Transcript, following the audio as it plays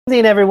Good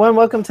evening, everyone.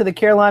 Welcome to the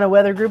Carolina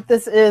Weather Group.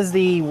 This is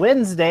the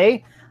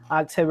Wednesday,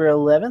 October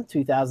 11th,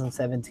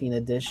 2017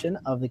 edition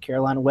of the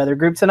Carolina Weather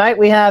Group. Tonight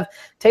we have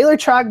Taylor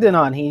Trogdon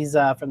on. He's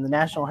from the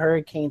National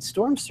Hurricane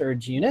Storm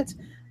Surge Unit.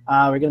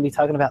 We're going to be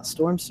talking about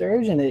storm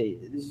surge, and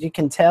as you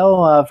can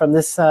tell from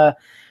this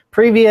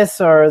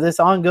this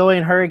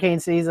ongoing hurricane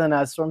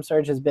season, storm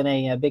surge has been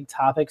a big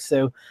topic.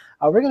 So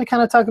we're going to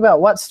kind of talk about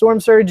what storm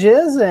surge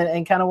is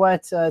and kind of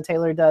what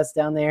Taylor does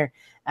down there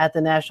at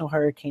the National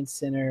Hurricane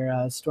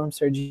Center Storm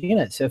Surge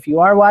Unit. So if you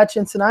are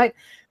watching tonight,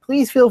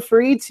 please feel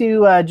free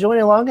to join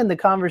along in the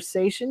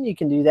conversation. You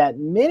can do that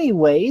many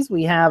ways.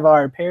 We have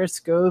our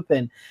Periscope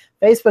and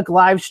Facebook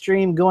live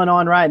stream going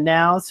on right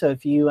now. So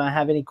if you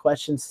have any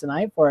questions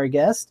tonight for our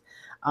guest,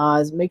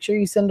 make sure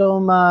you send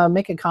them,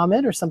 make a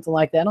comment or something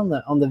like that on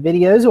the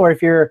videos. Or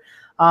if you're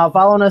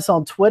following us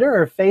on Twitter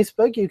or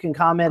Facebook, you can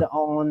comment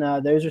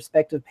on those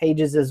respective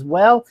pages as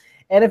well.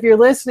 And if you're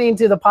listening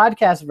to the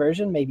podcast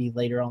version, maybe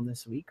later on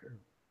this week or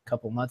a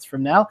couple months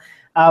from now,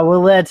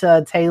 we'll let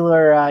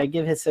Taylor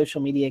give his social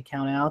media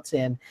account out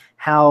and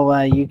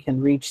how you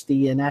can reach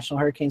the National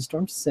Hurricane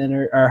Storm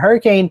Center or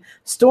Hurricane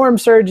Storm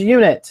Surge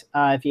Unit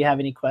if you have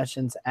any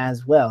questions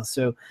as well.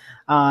 So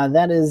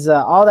that is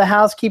all the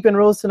housekeeping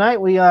rules tonight.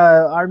 We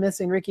are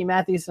missing Ricky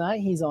Matthews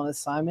tonight. He's on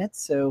assignment,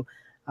 so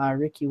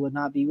Ricky would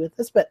not be with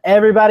us, but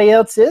everybody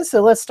else is.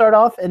 So let's start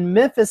off in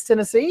Memphis,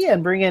 Tennessee,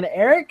 and bring in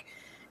Eric.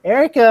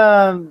 Eric,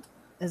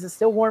 is it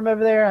still warm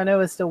over there? I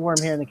know it's still warm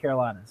here in the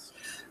Carolinas.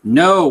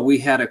 No, we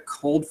had a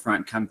cold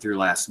front come through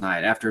last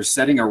night after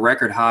setting a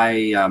record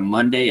high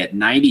Monday at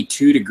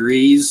 92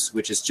 degrees,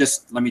 which is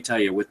just, let me tell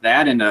you, with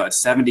that and a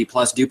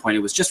 70-plus dew point,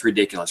 it was just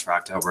ridiculous for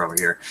October over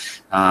here.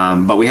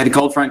 But we had a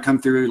cold front come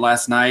through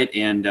last night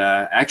and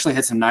actually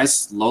had some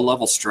nice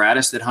low-level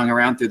stratus that hung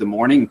around through the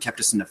morning and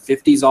kept us in the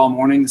 50s all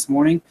morning this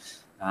morning.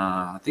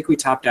 I think we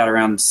topped out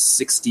around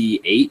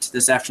 68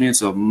 this afternoon,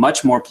 so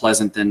much more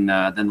pleasant than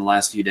the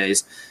last few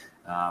days.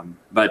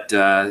 But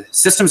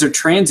systems are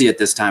transient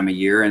this time of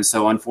year, and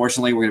so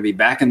unfortunately we're going to be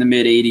back in the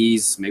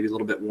mid-80s, maybe a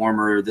little bit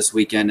warmer this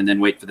weekend, and then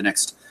wait for the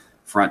next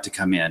front to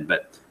come in.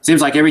 But it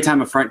seems like every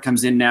time a front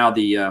comes in now,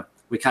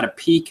 we kind of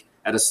peak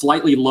at a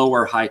slightly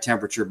lower high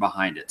temperature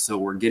behind it. So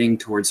we're getting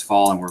towards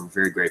fall, and we're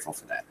very grateful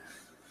for that.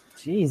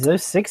 Geez,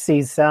 those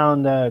 60s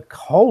sound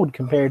cold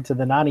compared to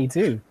the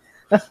 92.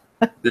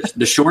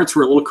 The shorts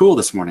were a little cool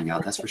this morning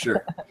out, that's for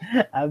sure.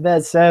 I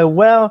bet so.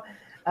 Well,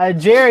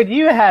 Jared,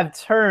 you have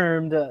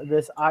termed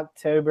this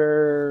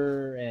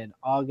October and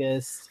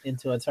August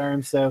into a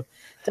term. So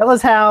tell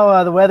us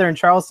how the weather in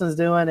Charleston's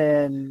doing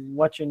and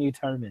what your new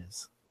term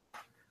is.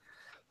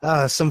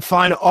 Some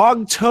fine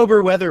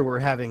October weather we're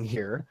having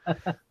here. I'm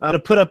going to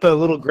put up a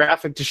little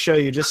graphic to show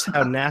you just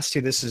how nasty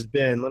this has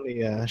been. Let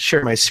me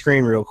share my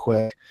screen real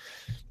quick.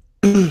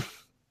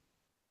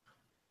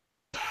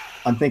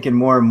 I'm thinking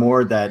more and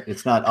more that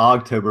it's not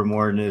October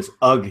more than it is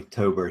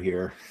Ugtober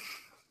here.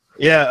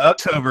 Yeah,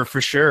 October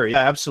for sure.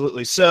 Yeah,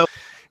 absolutely. So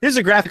here's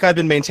a graphic I've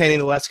been maintaining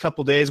the last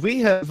couple days. We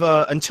have,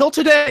 until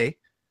today,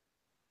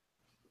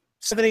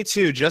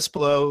 72, just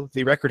below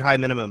the record high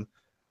minimum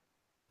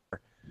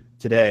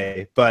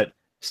today. But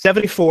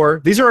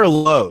 74, these are our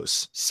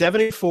lows,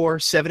 74,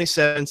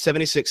 77,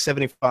 76,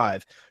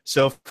 75.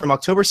 So from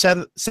October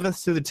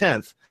 7th through the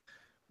 10th,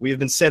 we have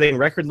been setting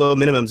record low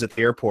minimums at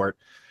the airport.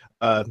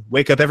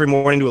 Wake up every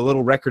morning to a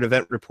little record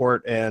event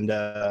report, and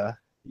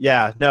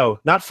yeah, no,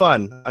 not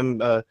fun.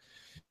 I'm,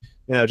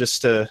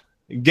 just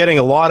getting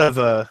a lot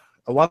of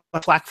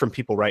flack from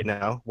people right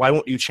now. Why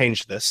won't you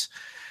change this?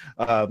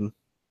 We're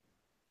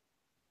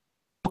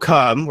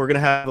gonna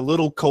have a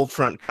little cold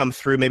front come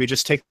through, maybe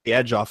just take the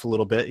edge off a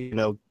little bit.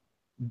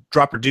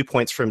 Drop our dew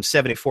points from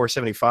 74,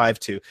 75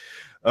 to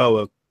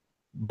a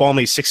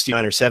balmy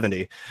 69 or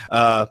 70.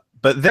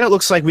 But then it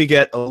looks like we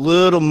get a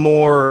little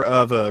more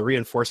of a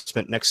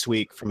reinforcement next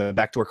week from a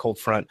backdoor cold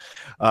front.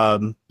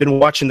 Been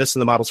watching this in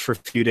the models for a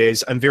few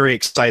days. I'm very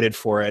excited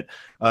for it.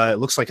 It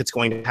looks like it's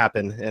going to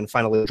happen and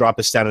finally drop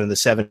us down into the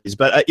 70s.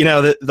 But,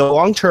 the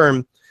long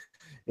term,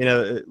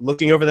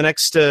 looking over the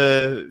next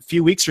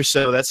few weeks or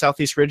so, that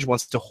southeast ridge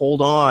wants to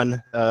hold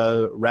on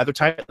rather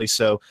tightly.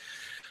 So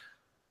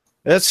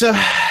that's,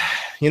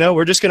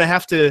 we're just going to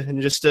have to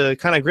just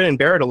kind of grin and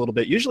bear it a little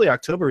bit. Usually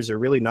October is a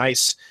really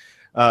nice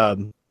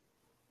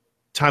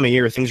time of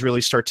year. Things really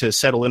start to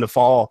settle into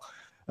fall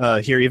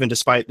here, even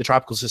despite the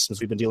tropical systems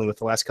we've been dealing with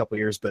the last couple of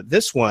years. But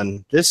this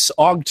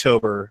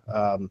October,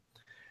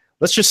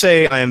 let's just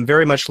say I am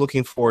very much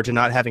looking forward to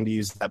not having to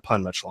use that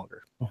pun much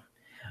longer. Well,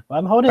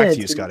 I'm holding Back it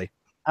to you, Scotty.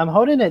 I'm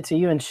holding it to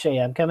you and Shay.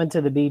 I'm coming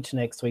to the beach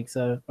next week,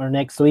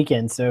 next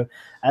weekend. So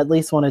I at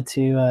least wanted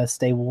to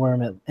stay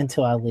warm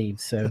until I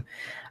leave. So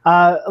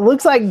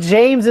looks like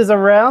James is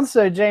around.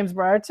 So James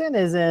Briarton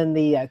is in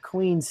the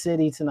Queen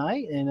City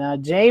tonight.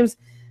 And James,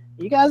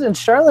 you guys in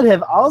Charlotte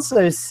have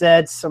also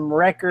set some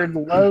record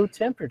low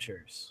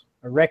temperatures.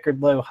 or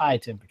record low high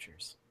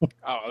temperatures?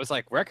 Oh, it was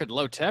like record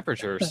low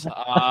temperatures.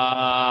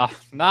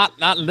 Not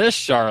in this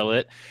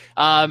Charlotte.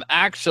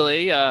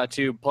 Actually,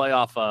 to play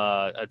off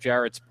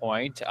Jared's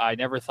point, I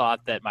never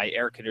thought that my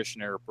air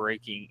conditioner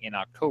breaking in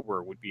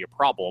October would be a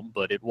problem,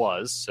 but it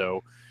was.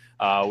 So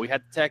we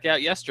had to tech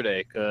out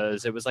yesterday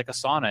because it was like a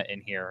sauna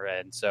in here.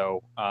 And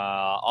so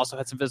also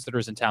had some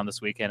visitors in town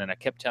this weekend, and I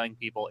kept telling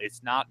people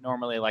it's not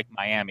normally like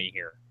Miami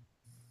here.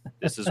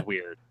 This is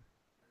weird.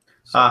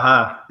 So,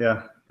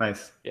 Yeah.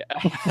 Nice. Yeah.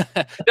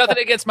 Nothing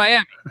against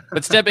Miami,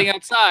 but stepping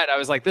outside, I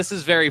was like, this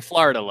is very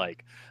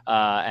Florida-like,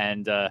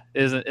 and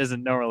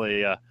isn't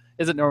normally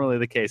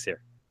the case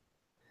here.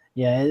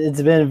 Yeah,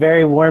 it's been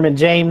very warm. And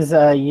James,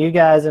 you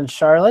guys in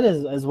Charlotte,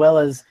 as well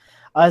as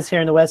us here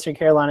in the Western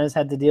Carolinas,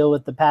 had to deal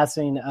with the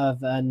passing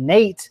of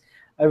Nate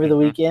over the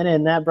weekend,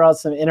 and that brought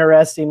some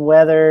interesting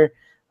weather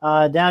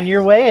down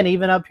your way and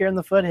even up here in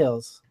the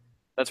foothills.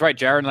 That's right.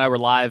 Jared and I were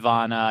live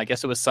on, I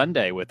guess it was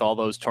Sunday, with all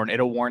those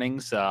tornado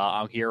warnings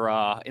out here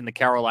in the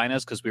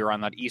Carolinas, because we were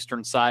on that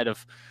eastern side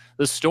of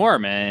the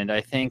storm. And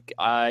I think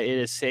it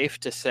is safe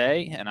to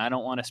say, and I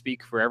don't want to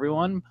speak for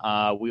everyone,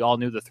 we all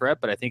knew the threat,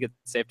 but I think it's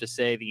safe to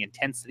say the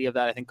intensity of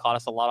that, I think, caught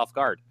us a lot off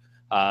guard.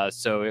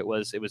 So it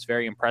was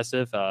very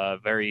impressive,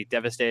 very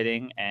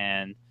devastating,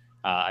 and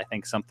I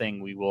think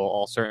something we will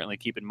all certainly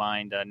keep in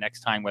mind next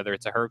time, whether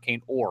it's a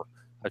hurricane or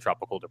a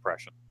tropical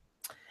depression.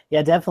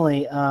 Yeah,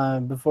 definitely.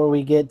 Before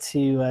we get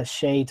to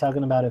Shay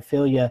talking about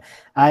Ophelia,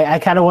 I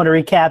kind of want to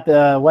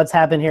recap what's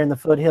happened here in the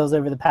foothills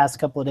over the past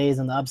couple of days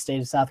in the upstate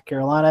of South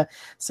Carolina,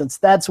 since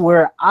that's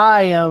where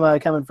I am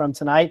coming from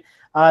tonight.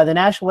 The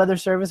National Weather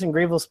Service in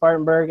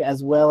Greenville-Spartanburg,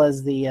 as well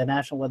as the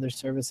National Weather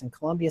Service in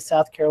Columbia,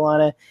 South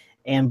Carolina,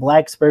 and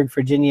Blacksburg,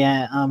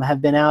 Virginia,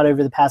 have been out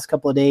over the past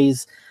couple of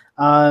days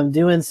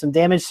doing some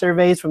damage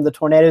surveys from the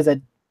tornadoes.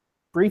 I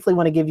briefly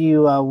want to give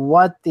you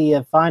what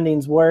the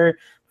findings were.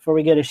 Before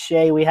we go to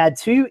Shay, we had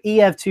 2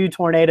 EF2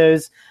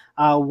 tornadoes,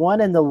 one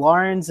in the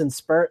Lawrence and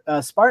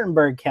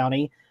Spartanburg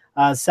County,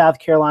 South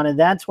Carolina.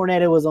 That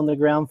tornado was on the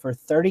ground for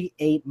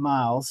 38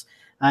 miles.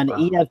 An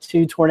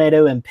EF2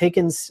 tornado in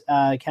Pickens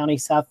County,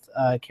 South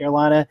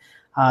Carolina.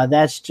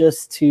 That's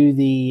just to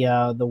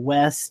the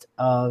west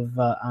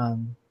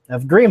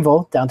of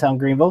Greenville, downtown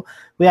Greenville.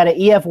 We had an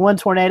EF1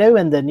 tornado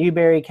in the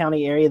Newberry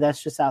County area.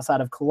 That's just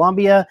outside of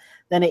Columbia.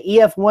 Then an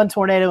EF1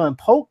 tornado in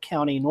Polk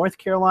County, North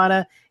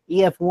Carolina.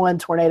 EF1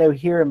 tornado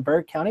here in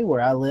Burke County, where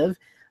I live.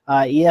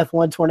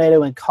 EF1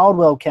 tornado in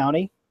Caldwell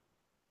County,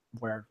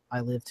 where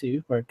I live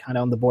too. We're kind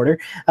of on the border.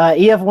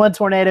 EF1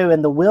 tornado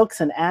in the Wilkes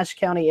and Ashe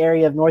County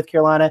area of North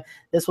Carolina.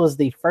 This was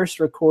the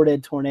first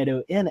recorded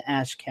tornado in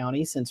Ashe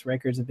County since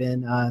records have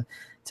been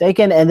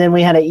taken. And then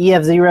we had an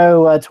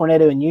EF0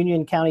 tornado in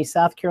Union County,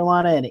 South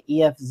Carolina, and an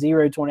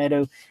EF0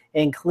 tornado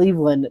in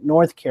Cleveland,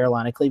 North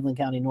Carolina, Cleveland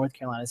County, North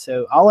Carolina.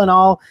 So all in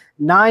all,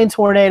 9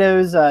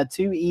 tornadoes,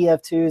 2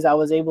 EF2s. I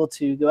was able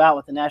to go out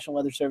with the National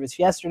Weather Service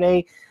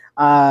yesterday.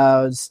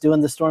 I was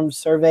doing the storm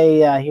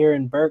survey here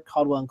in Burke,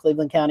 Caldwell, and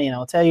Cleveland County. And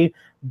I'll tell you,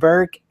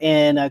 Burke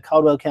and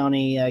Caldwell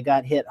County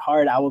got hit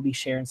hard. I will be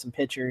sharing some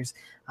pictures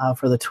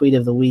for the tweet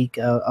of the week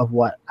of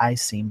what I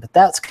seen. But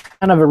that's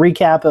kind of a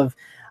recap of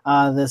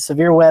the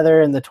severe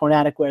weather and the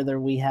tornadic weather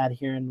we had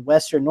here in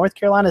Western North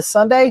Carolina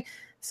Sunday.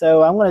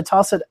 So I'm going to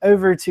toss it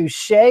over to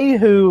Shay,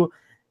 who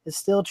is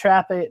still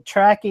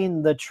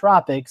tracking the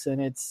tropics, and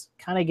it's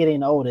kind of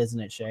getting old, isn't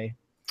it, Shay?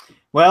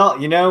 Well,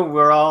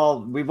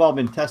 we've all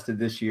been tested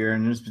this year,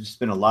 and there's just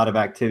been a lot of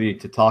activity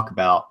to talk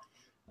about,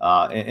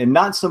 and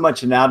not so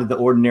much an out of the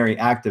ordinary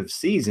active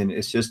season.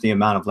 It's just the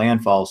amount of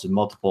landfalls in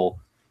multiple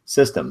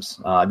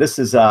systems. This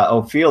is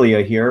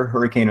Ophelia here,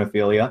 Hurricane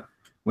Ophelia,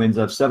 winds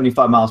of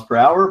 75 miles per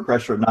hour,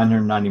 pressure at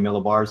 990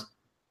 millibars.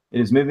 It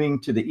is moving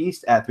to the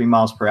east at 3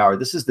 miles per hour.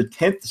 This is the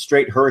 10th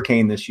straight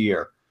hurricane this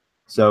year.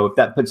 So if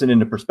that puts it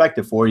into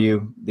perspective for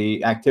you,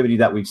 the activity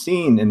that we've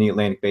seen in the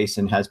Atlantic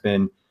Basin has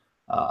been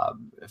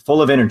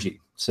full of energy.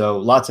 So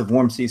lots of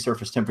warm sea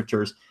surface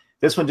temperatures.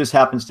 This one just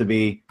happens to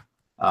be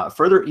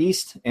further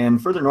east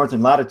and further north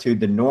in latitude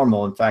than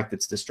normal. In fact,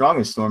 it's the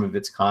strongest storm of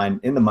its kind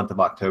in the month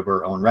of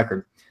October on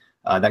record.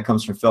 That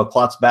comes from Phil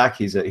Klotzbach.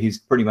 He's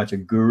pretty much a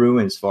guru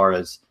as far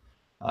as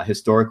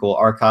historical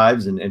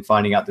archives and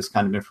finding out this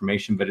kind of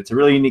information, but it's a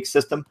really unique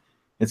system.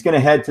 It's going to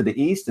head to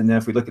the east, and then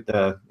if we look at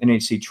the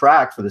NHC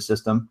track for the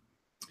system,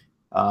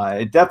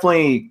 it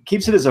definitely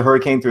keeps it as a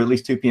hurricane through at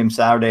least 2 p.m.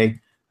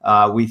 Saturday.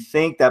 We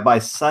think that by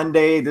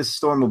Sunday, this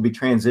storm will be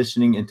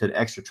transitioning into an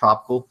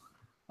extratropical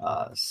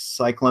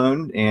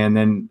cyclone, and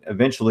then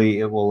eventually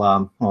it will,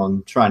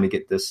 I'm trying to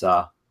get this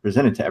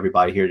presented to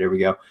everybody here. There we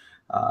go.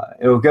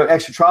 It will go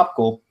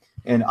extratropical.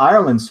 And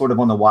Ireland's sort of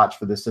on the watch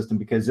for this system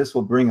because this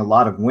will bring a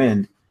lot of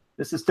wind.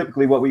 This is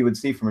typically what we would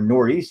see from a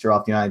nor'easter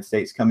off the United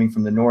States coming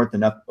from the north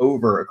and up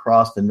over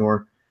across the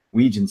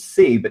Norwegian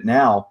Sea. But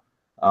now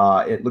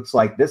it looks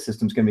like this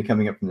system's going to be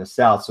coming up from the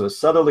south. So a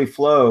southerly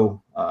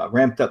flow,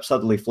 ramped up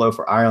southerly flow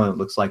for Ireland, it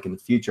looks like in the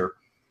future.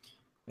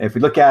 If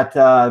we look at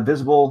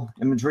visible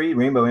imagery,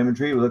 rainbow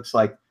imagery, it looks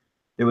like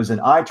There was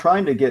an eye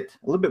trying to get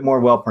a little bit more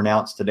well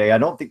pronounced today. I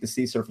don't think the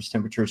sea surface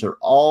temperatures are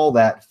all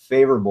that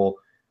favorable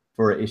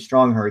for a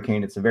strong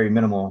hurricane. It's a very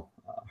minimal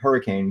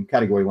hurricane,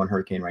 Category 1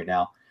 hurricane right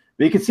now.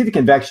 But you can see the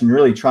convection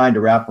really trying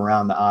to wrap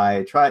around the eye.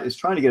 It's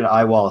trying to get an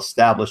eye wall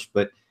established,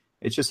 but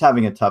it's just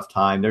having a tough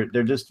time.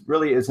 There just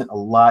really isn't a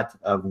lot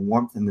of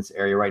warmth in this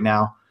area right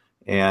now.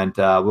 And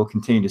we'll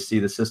continue to see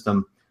the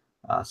system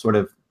sort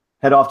of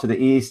head off to the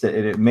east.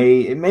 It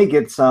may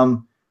get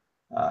some,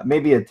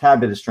 maybe a tad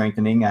bit of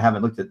strengthening. I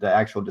haven't looked at the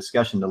actual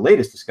discussion, the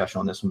latest discussion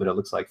on this one, but it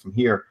looks like from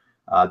here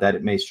that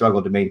it may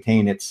struggle to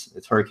maintain its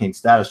hurricane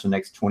status for the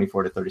next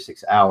 24 to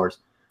 36 hours.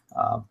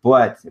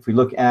 But if we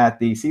look at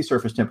the sea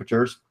surface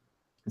temperatures,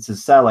 this is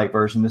a satellite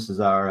version. This is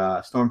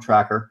our storm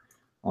tracker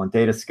on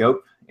Datascope.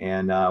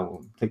 And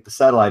we'll take the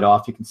satellite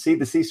off. You can see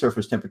the sea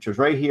surface temperatures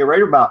right here,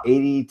 right about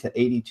 80 to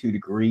 82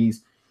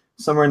 degrees,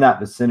 somewhere in that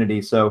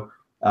vicinity. So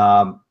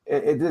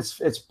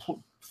it's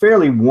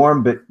fairly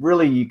warm, but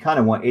really you kind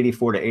of want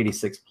 84 to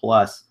 86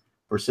 plus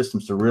for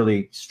systems to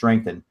really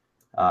strengthen.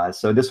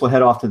 So this will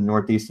head off to the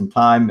northeast in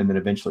time and then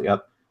eventually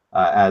up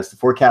as the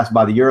forecast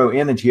by the Euro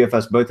and the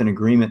GFS both in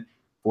agreement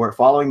for it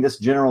following this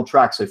general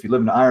track. So if you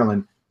live in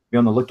Ireland, be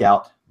on the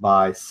lookout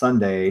by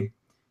Sunday.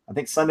 I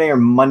think Sunday or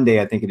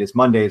Monday, I think it is.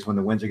 Monday is when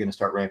the winds are going to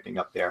start ramping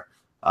up there.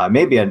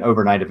 Maybe an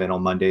overnight event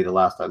on Monday, the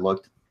last I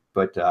looked.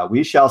 But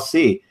we shall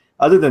see.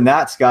 Other than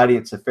that, Scotty,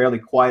 it's a fairly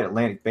quiet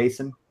Atlantic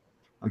basin.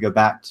 I'll go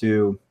back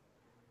to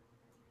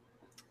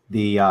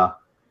the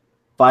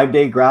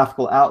 5-day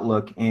graphical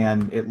outlook,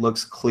 and it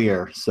looks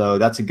clear. So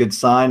that's a good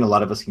sign. A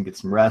lot of us can get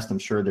some rest. I'm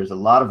sure there's a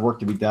lot of work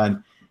to be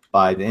done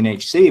by the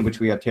NHC, which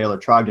we have Taylor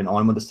Trogdon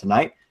on with us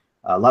tonight.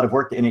 A lot of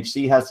work the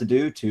NHC has to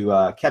do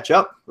to catch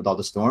up with all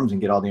the storms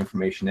and get all the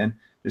information in.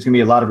 There's going to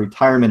be a lot of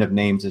retirement of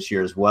names this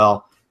year as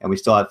well, and we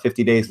still have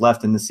 50 days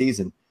left in the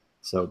season.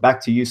 So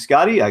back to you,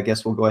 Scotty. I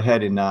guess we'll go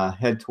ahead and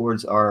head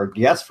towards our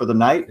guest for the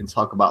night and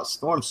talk about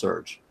storm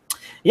surge.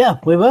 Yeah,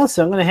 we will.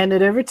 So I'm going to hand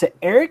it over to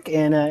Eric.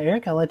 And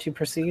Eric, I'll let you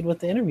proceed with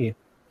the interview.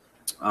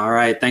 All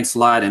right. Thanks a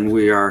lot. And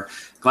we are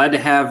glad to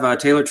have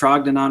Taylor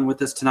Trogdon on with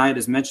us tonight,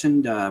 as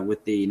mentioned,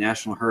 with the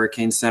National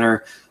Hurricane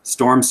Center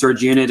Storm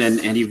Surge Unit.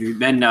 And you've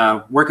been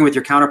working with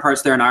your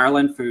counterparts there in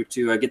Ireland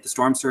to get the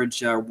storm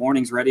surge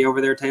warnings ready over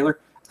there, Taylor?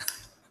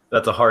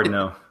 That's a hard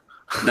no.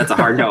 That's a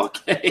hard no.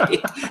 Okay.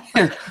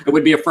 It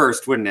would be a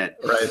first, wouldn't it?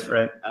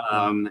 Right.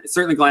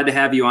 Certainly glad to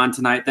have you on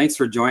tonight. Thanks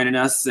for joining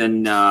us.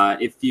 And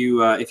if you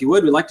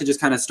would, we'd like to just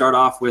kind of start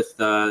off with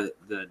the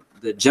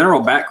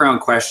general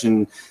background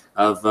question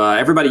of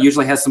everybody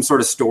usually has some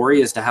sort of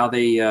story as to how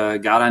they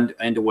got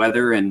into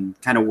weather and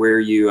kind of where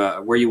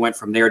you went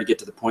from there to get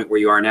to the point where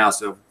you are now.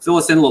 So fill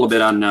us in a little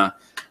bit on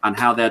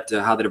how that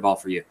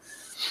evolved for you.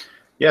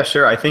 Yeah,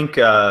 sure. I think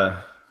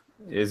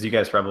as you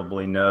guys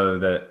probably know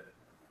that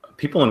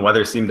people in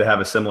weather seem to have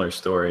a similar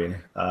story.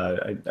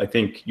 I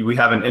think we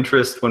have an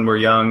interest when we're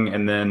young,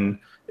 and then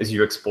as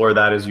you explore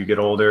that as you get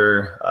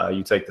older,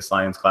 you take the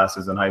science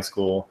classes in high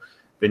school,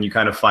 then you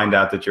kind of find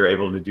out that you're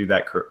able to do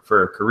that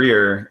for a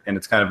career, and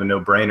it's kind of a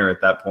no-brainer at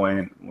that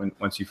point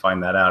once you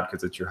find that out,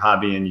 because it's your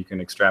hobby and you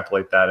can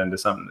extrapolate that into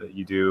something that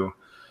you do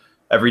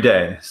every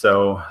day.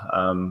 So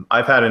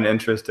I've had an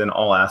interest in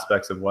all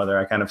aspects of weather.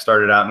 I kind of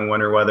started out in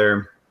winter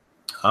weather.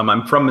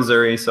 I'm from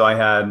Missouri, so I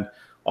had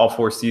all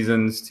 4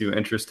 seasons to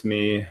interest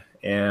me,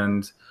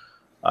 and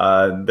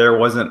there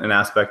wasn't an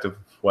aspect of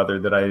weather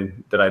that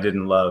I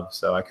didn't love.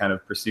 So I kind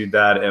of pursued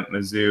that at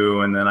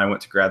Mizzou, and then I went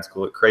to grad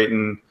school at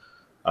Creighton,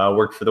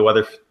 worked for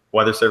the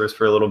weather service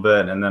for a little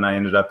bit, and then I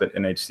ended up at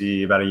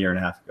NHC about a year and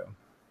a half ago.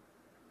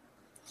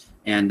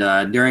 And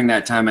during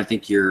that time, I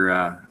think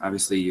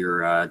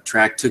your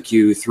track took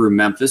you through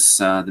Memphis,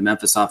 the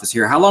Memphis office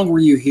here. How long were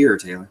you here,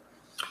 Taylor?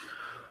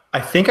 I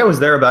think I was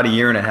there about a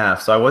year and a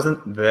half, so I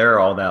wasn't there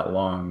all that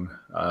long.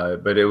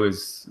 But I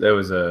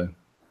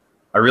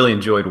really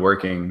enjoyed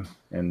working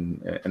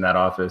in that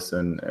office,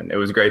 and it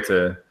was great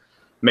to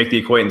make the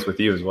acquaintance with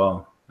you as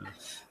well.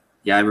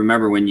 Yeah, I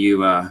remember when you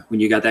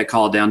got that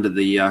call down to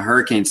the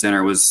Hurricane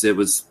Center. It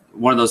was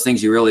one of those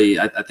things you really,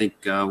 I think,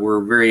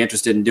 were very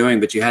interested in doing,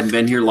 but you hadn't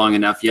been here long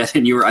enough yet,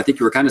 and I think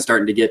you were kind of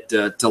starting to get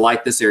to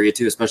like this area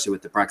too, especially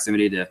with the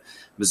proximity to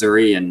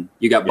Missouri, and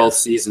you got both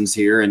seasons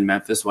here in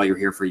Memphis while you were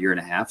here for a year and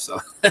a half. So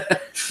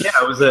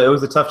yeah, it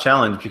was a tough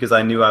challenge because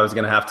I knew I was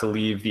going to have to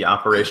leave the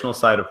operational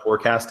side of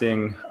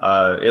forecasting,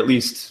 at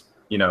least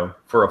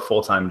for a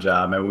full-time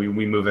job. And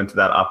we move into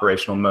that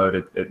operational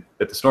mode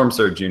at the Storm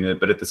Surge Unit,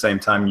 but at the same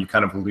time, you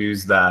kind of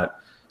lose that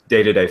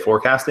day-to-day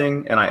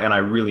forecasting, and I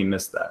really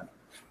missed that.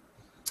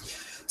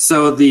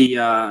 So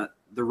the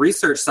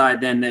research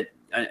side, then, that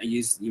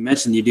you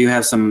mentioned, you do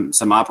have some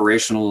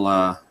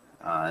operational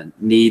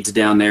needs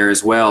down there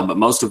as well, but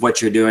most of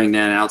what you're doing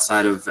then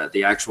outside of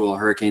the actual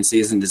hurricane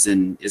season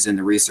is in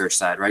the research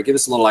side, right? Give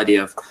us a little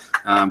idea of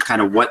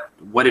kind of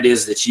what it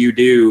is that you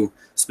do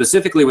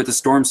specifically with the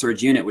Storm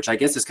Surge Unit, which I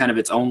guess is kind of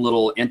its own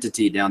little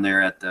entity down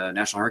there at the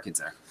National Hurricane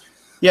Center.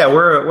 Yeah,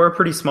 we're a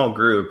pretty small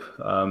group.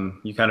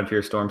 You kind of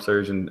hear Storm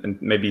Surge and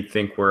maybe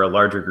think we're a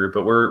larger group,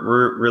 but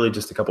we're really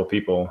just a couple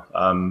people.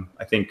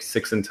 I think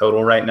 6 in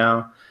total right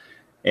now.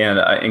 and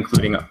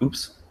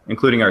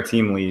including our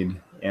team lead.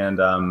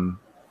 And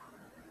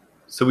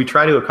so we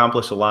try to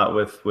accomplish a lot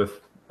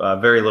with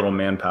very little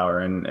manpower,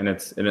 and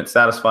it's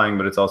satisfying,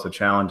 but it's also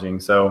challenging.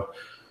 So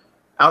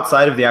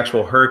outside of the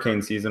actual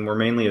hurricane season, we're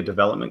mainly a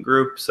development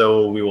group.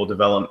 So we will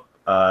develop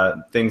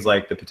things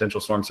like the potential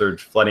storm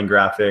surge flooding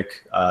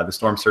graphic, the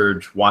storm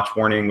surge watch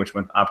warning, which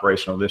went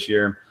operational this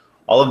year.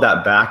 All of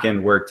that back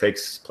end work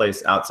takes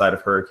place outside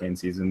of hurricane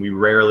season. We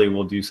rarely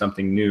will do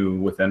something new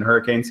within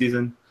hurricane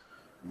season.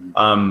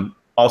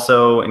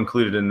 Also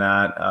included in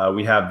that,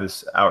 we have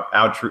this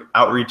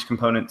outreach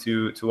component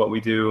to what we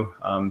do.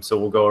 So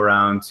we'll go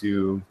around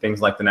to things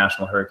like the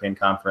National Hurricane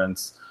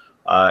Conference,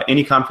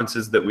 any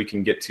conferences that we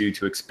can get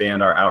to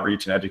expand our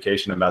outreach and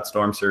education about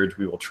storm surge,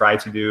 we will try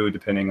to do,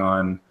 depending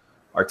on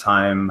our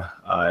time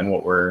and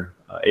what we're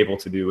able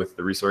to do with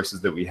the resources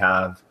that we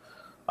have.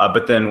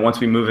 But then once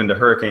we move into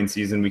hurricane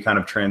season, we kind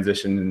of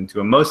transition into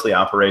a mostly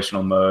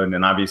operational mode.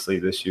 And obviously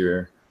this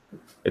year,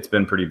 it's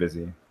been pretty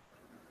busy.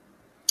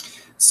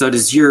 So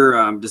does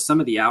some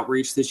of the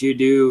outreach that you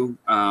do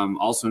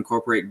also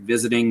incorporate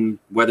visiting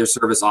Weather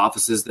Service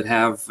offices that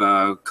have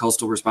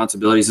coastal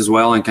responsibilities as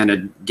well, and kind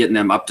of getting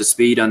them up to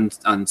speed on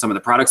some of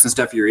the products and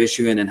stuff you're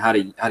issuing and how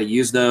to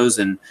use those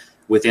and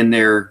within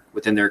their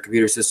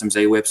computer systems,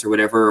 AWIPs or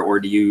whatever, or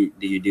do you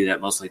do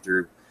that mostly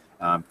through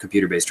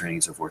computer-based training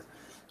and so forth?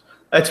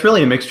 It's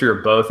really a mixture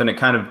of both, and it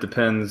kind of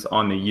depends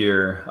on the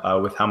year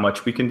with how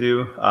much we can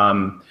do.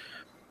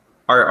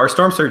 Our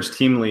Storm Surge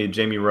team lead,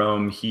 Jamie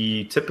Rome,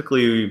 he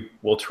typically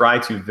will try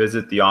to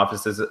visit the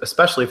offices,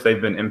 especially if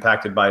they've been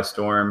impacted by a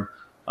storm,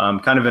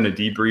 kind of in a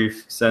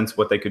debrief sense,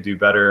 what they could do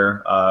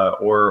better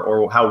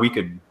or how we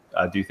could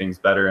do things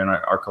better in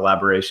our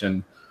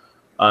collaboration.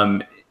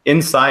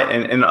 Inside,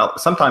 and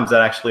sometimes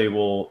that actually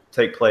will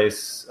take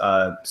place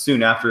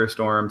soon after a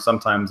storm.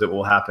 Sometimes it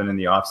will happen in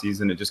the off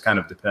season. It just kind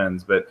of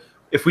depends. But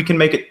if we can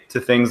make it to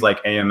things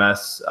like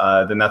AMS,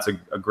 then that's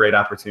a great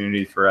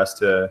opportunity for us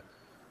to,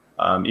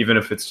 even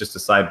if it's just a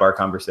sidebar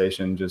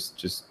conversation,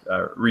 just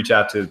reach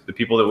out to the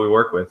people that we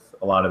work with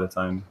a lot of the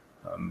time.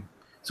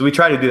 So we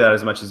try to do that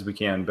as much as we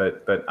can,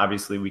 but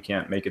obviously we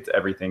can't make it to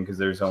everything because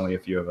there's only a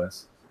few of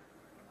us.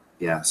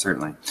 Yeah,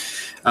 certainly.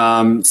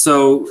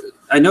 So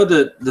I know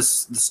that the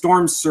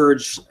storm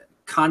surge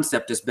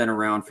concept has been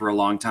around for a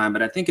long time,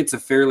 but I think it's a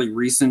fairly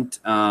recent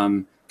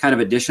kind of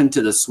addition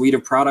to the suite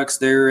of products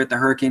there at the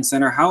Hurricane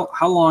Center.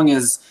 How long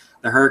has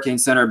the Hurricane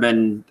Center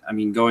been,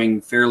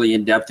 going fairly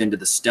in depth into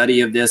the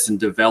study of this and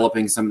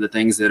developing some of the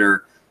things that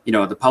are,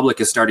 the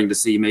public is starting to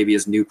see maybe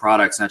as new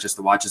products, not just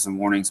the watches and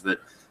warnings,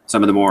 but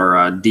some of the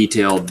more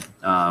detailed,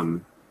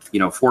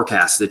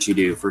 forecasts that you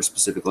do for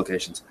specific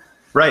locations?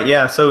 Right.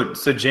 Yeah. So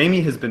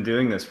Jamie has been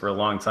doing this for a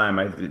long time.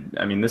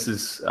 I mean, this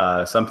is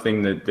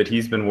something that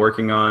he's been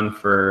working on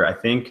for, I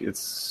think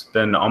it's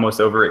been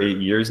almost over 8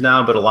 years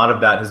now, but a lot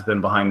of that has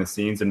been behind the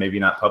scenes and maybe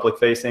not public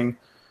facing.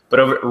 But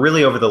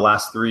over the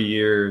last 3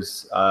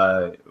 years,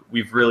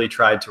 we've really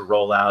tried to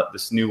roll out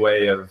this new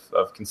way of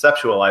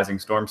conceptualizing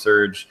storm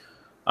surge.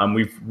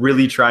 We've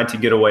really tried to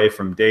get away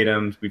from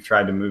datums. We've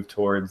tried to move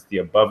towards the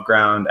above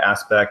ground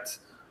aspect,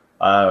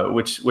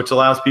 which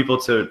allows people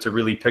to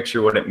really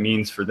picture what it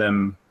means for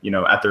them,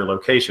 at their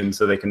location,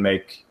 so they can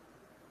make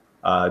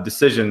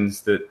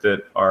decisions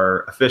that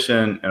are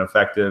efficient and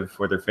effective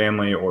for their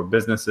family or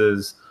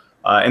businesses.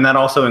 And that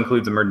also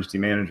includes emergency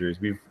managers.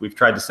 We've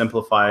tried to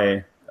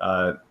simplify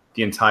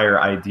the entire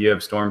idea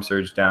of storm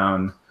surge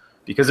down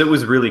because it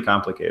was really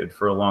complicated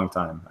for a long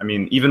time. I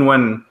mean, even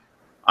when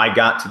I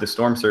got to the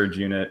storm surge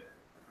unit,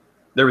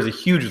 there was a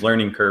huge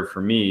learning curve for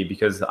me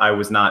because I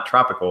was not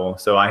tropical.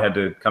 So I had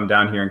to come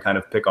down here and kind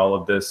of pick all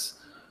of this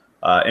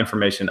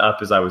information up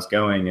as I was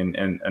going,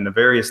 and the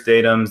various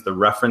datums, the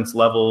reference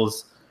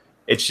levels,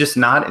 it's just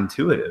not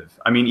intuitive.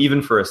 I mean,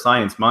 even for a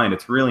science mind,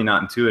 it's really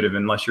not intuitive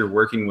unless you're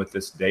working with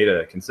this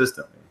data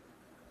consistently.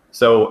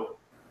 So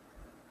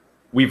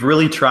we've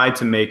really tried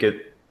to make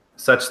it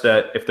such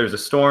that if there's a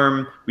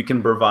storm, we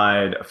can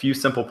provide a few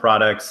simple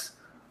products,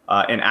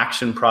 an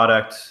action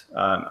product,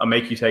 a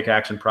make you take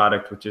action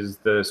product, which is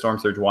the storm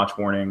surge watch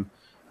warning,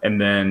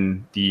 and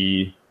then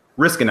the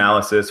risk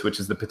analysis, which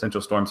is the potential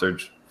storm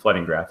surge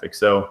flooding graphic.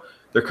 So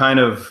they're kind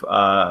of,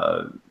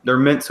 they're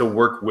meant to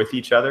work with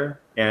each other.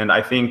 And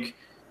I think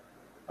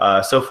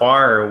so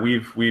far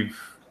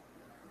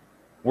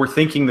we're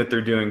thinking that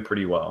they're doing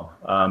pretty well.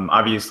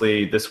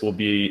 Obviously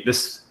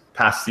this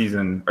past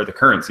season, or the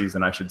current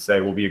season, I should say,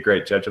 will be a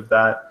great judge of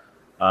that.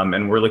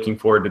 And we're looking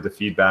forward to the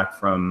feedback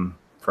from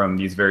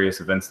these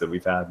various events that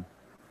we've had.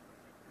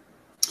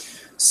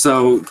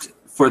 So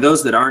for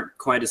those that aren't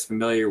quite as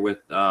familiar with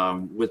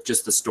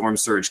just the storm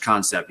surge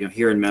concept,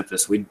 here in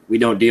Memphis, we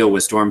don't deal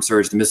with storm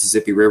surge. The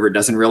Mississippi River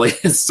doesn't really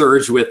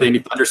surge with any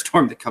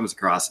thunderstorm that comes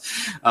across.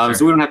 Sure.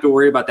 So we don't have to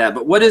worry about that.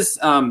 But what is,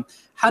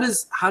 how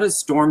does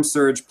storm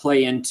surge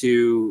play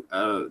into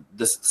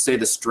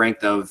the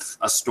strength of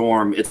a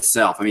storm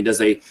itself? I mean,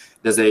 does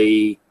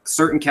a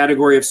certain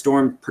category of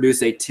storm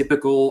produce a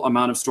typical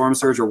amount of storm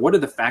surge, or what are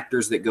the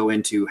factors that go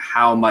into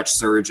how much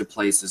surge a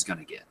place is going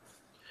to get?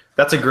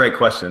 That's a great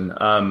question.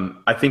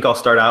 I think I'll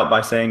start out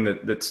by saying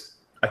that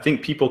I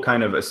think people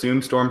kind of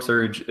assume storm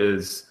surge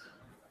is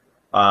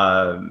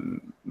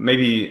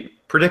maybe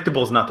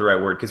predictable is not the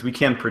right word because we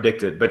can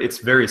predict it, but it's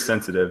very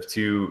sensitive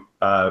to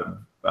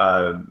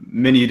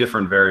many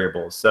different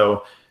variables.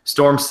 So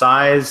storm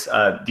size,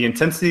 the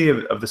intensity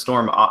of the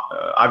storm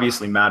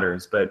obviously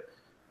matters, but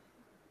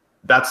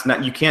that's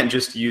not, you can't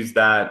just use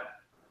that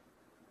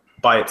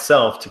by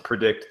itself to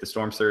predict the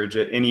storm surge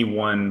at any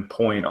one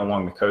point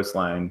along the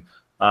coastline.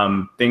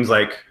 Things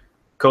like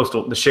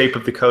the shape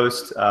of the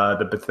coast,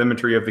 the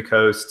bathymetry of the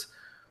coast,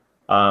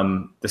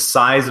 the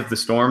size of the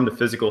storm, the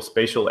physical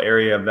spatial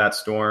area of that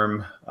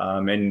storm.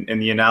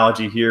 And the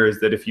analogy here is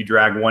that if you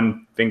drag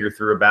one finger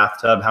through a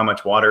bathtub, how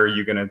much water are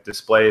you going to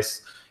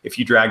displace? If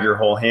you drag your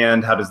whole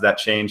hand, how does that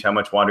change? How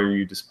much water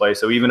you displace?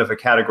 So even if a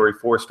Category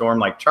 4 storm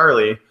like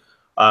Charlie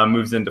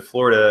moves into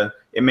Florida,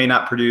 it may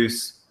not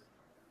produce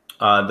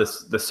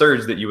the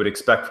surge that you would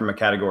expect from a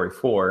Category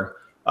 4,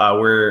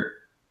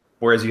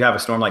 whereas you have a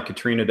storm like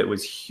Katrina that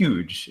was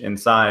huge in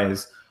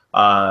size.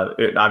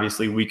 It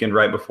obviously weakened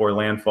right before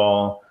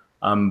landfall,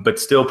 but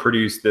still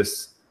produced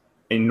this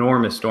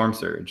enormous storm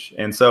surge.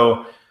 And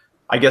so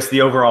I guess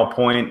the overall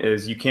point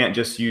is you can't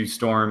just use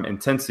storm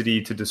intensity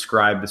to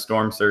describe the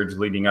storm surge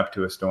leading up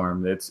to a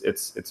storm.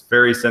 It's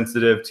very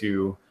sensitive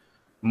to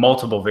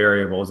multiple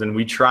variables, and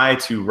we try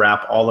to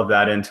wrap all of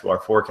that into our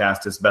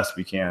forecast as best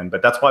we can.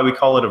 But that's why we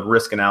call it a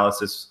risk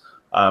analysis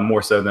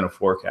more so than a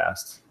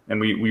forecast. And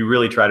we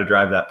really try to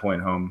drive that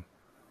point home.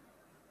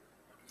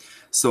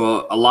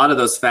 So a lot of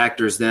those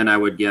factors then I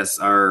would guess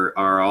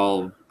are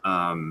all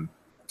kind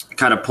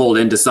of pulled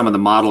into some of the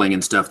modeling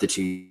and stuff that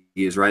you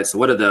use, right? So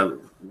what are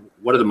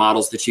the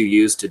models that you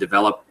use to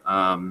develop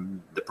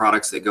the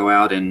products that go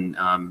out, and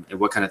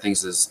what kind of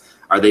things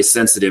are they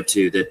sensitive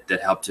to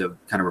that help to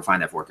kind of refine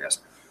that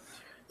forecast?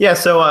 Yeah,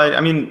 so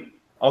I mean,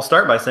 I'll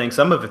start by saying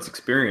some of it's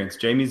experience.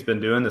 Jamie's been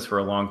doing this for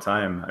a long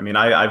time. I mean,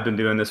 I've been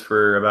doing this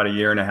for about a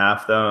year and a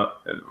half though,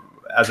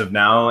 as of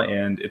now,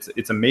 and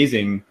it's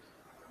amazing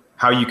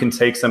how you can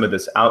take some of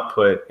this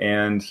output,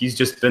 and he's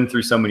just been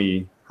through so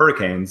many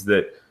hurricanes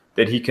that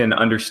he can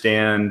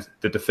understand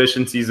the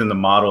deficiencies in the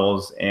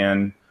models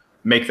and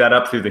make that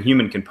up through the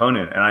human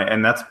component.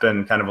 And that's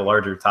been kind of a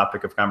larger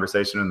topic of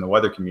conversation in the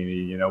weather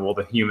community. You know, will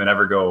the human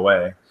ever go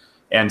away?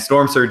 And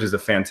storm surge is a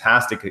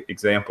fantastic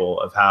example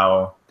of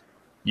how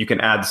you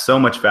can add so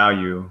much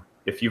value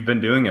if you've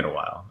been doing it a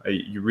while.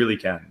 You really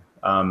can.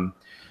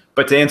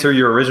 But to answer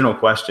your original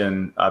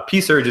question,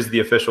 P-Surge is the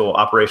official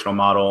operational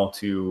model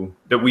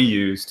that we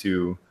use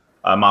to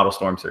model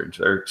storm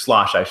surge, or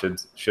SLOSH, I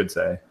should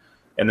say.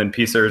 And then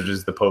P-Surge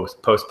is the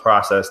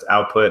post-processed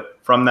output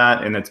from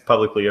that, and it's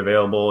publicly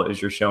available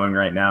as you're showing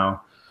right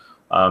now.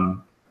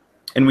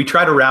 And we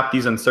try to wrap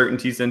these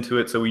uncertainties into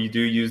it, so we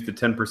do use the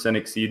 10%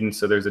 exceedance,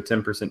 so there's a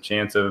 10%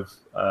 chance of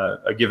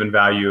a given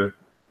value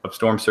of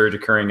storm surge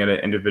occurring at an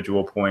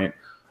individual point.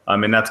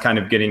 And that's kind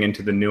of getting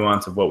into the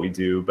nuance of what we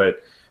do.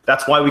 But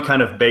that's why we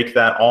kind of bake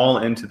that all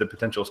into the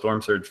potential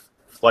storm surge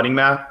flooding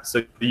map,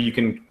 so you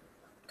can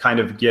kind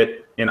of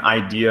get an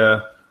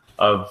idea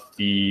of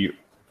the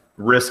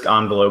risk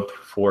envelope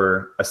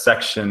for a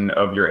section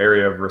of your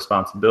area of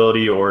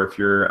responsibility, or if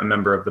you're a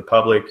member of the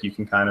public, you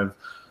can kind of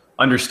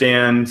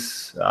understand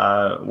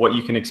what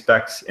you can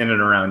expect in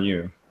and around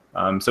you.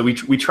 So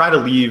we try to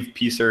leave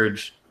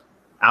P-Surge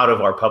out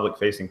of our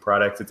public-facing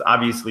products. It's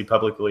obviously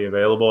publicly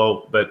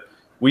available, but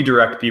we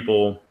direct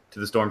people to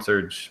the storm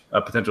surge,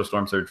 potential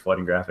storm surge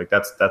flooding graphic.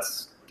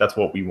 That's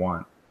what we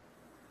want.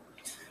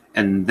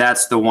 And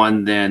that's the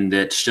one then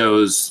that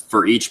shows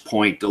for each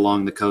point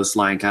along the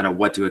coastline kind of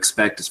what to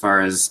expect as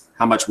far as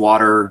how much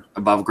water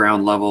above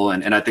ground level.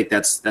 And I think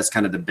that's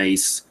kind of the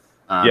base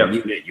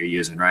unit you're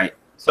using, right?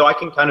 So I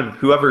can kind of,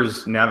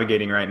 whoever's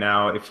navigating right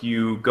now, if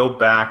you go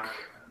back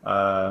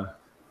a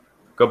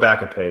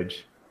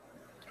page.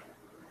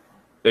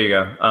 There you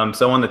go.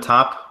 So on the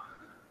top,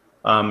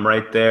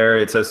 right there,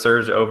 it says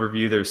surge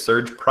overview. There's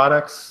surge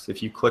products.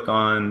 If you click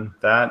on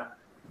that,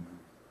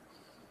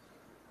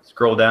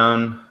 scroll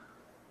down,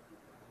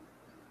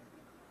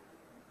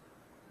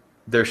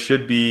 there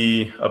should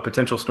be a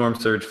potential storm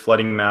surge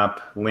flooding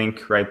map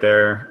link right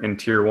there in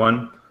Tier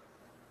 1.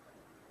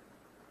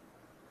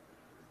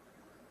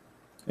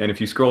 And if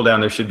you scroll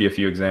down, there should be a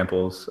few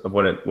examples of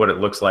what it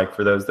looks like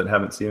for those that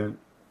haven't seen it.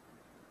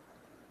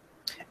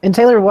 And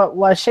Taylor,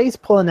 while Shay's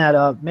pulling that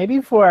up, maybe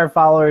for our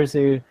followers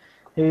who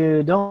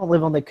don't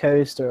live on the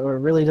coast or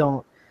really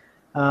don't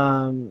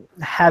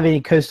have any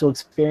coastal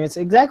experience,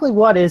 exactly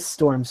what is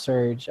storm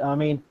surge? I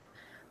mean,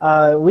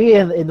 we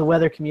in the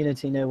weather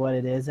community know what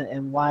it is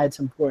and why it's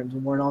important to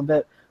warn on.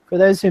 But for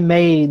those who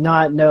may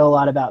not know a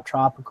lot about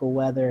tropical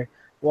weather,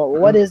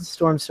 what is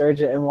storm surge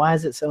and why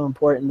is it so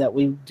important that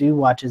we do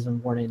watches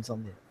and warnings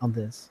on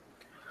this?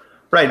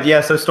 Right.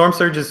 Yeah. So storm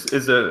surge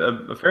is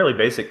a fairly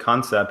basic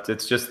concept.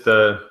 It's just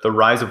the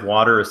rise of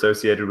water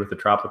associated with the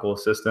tropical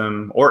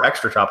system or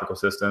extratropical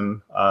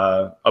system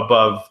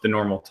above the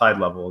normal tide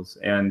levels.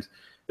 And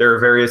there are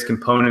various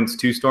components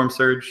to storm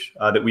surge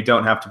that we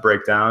don't have to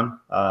break down.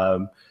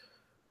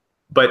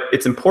 But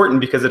it's important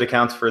because it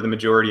accounts for the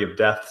majority of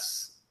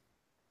deaths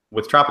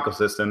with tropical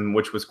system,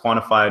 which was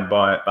quantified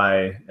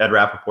by Ed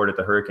Rappaport at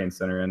the Hurricane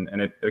Center. And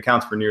it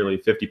accounts for nearly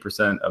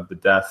 50% of the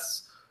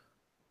deaths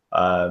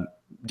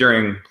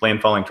during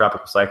landfalling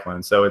tropical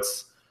cyclones. So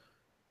it's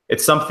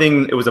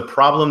something, it was a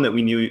problem that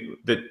we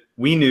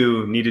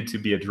knew needed to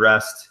be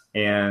addressed.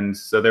 And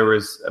so there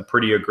was a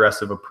pretty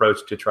aggressive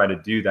approach to try to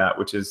do that,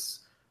 which is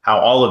how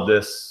all of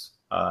these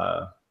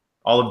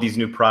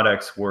new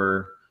products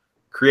were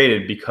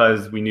created,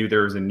 because we knew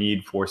there was a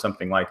need for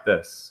something like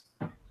this.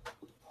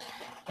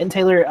 And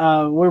Taylor,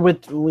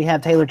 we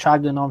have Taylor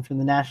Trogdon on from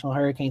the National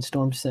Hurricane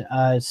Storm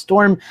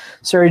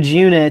Surge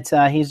Unit.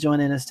 He's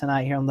joining us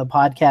tonight here on the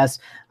podcast.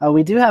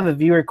 We do have a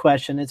viewer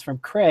question. It's from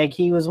Craig.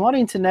 He was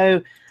wanting to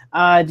know,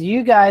 do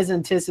you guys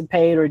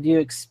anticipate or do you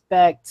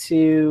expect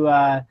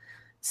to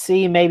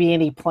see maybe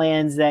any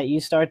plans that you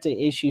start to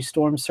issue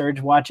storm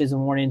surge watches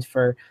and warnings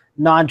for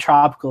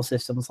non-tropical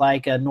systems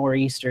like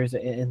nor'easters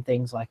and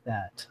things like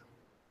that?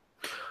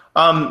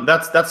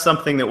 That's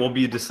something that will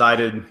be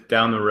decided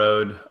down the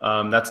road.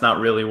 That's not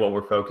really what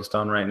we're focused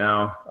on right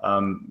now.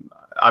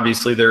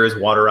 Obviously, there is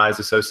water rise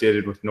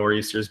associated with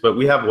nor'easters, but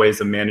we have ways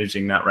of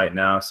managing that right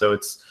now. So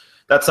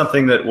that's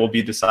something that will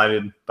be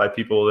decided by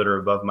people that are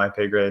above my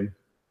pay grade.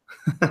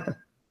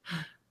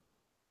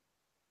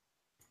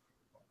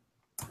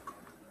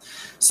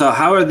 So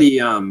how are the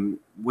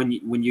when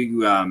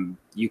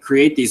you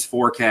create these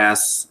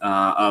forecasts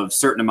of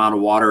certain amount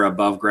of water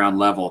above ground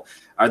level?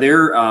 Are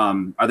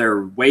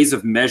there ways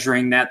of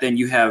measuring that? Then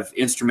you have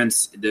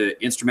instruments, the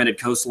instrumented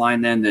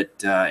coastline. Then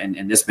that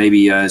and this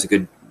maybe is a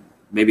good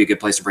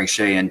place to bring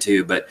Shay in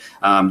too, but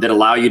that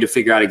allow you to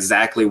figure out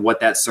exactly what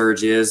that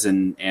surge is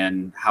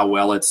and how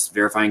well it's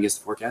verifying against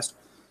the forecast.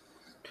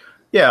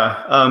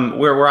 Yeah,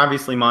 we're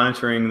obviously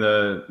monitoring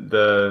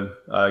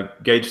the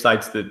gauge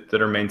sites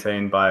that are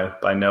maintained by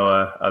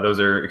NOAA. Those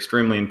are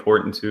extremely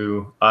important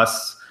to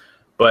us,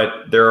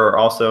 but there are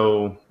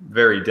also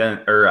very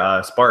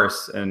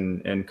sparse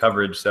in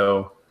coverage.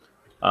 So,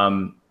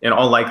 in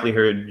all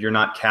likelihood, you're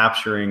not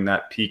capturing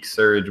that peak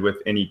surge with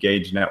any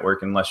gauge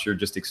network unless you're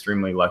just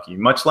extremely lucky.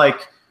 Much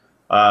like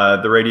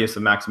the radius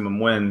of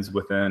maximum winds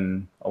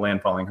within a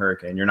landfalling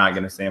hurricane, you're not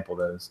going to sample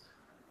those.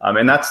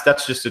 And that's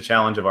just a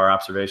challenge of our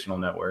observational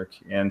network.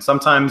 And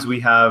sometimes we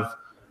have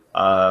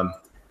the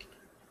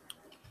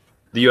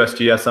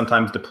USGS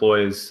sometimes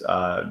deploys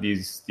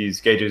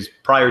these gauges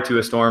prior to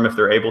a storm if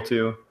they're able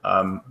to.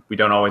 We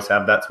don't always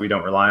have that, so we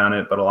don't rely on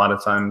it. But a lot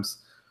of times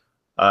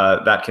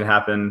that can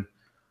happen.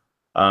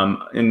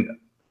 And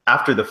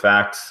after the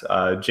fact,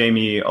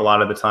 Jamie a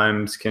lot of the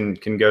times can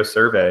go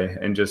survey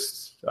and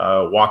just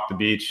walk the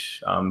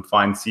beach,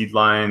 find seed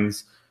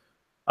lines,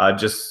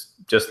 just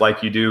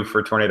like you do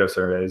for tornado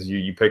surveys.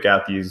 You pick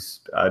out these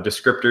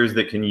descriptors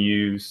that can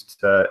use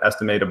to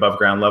estimate above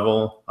ground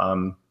level.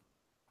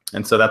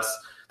 And so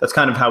that's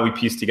kind of how we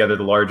piece together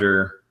the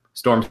larger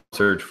storm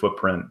surge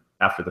footprint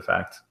after the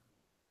fact.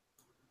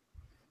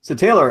 So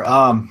Taylor,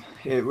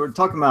 we're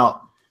talking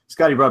about,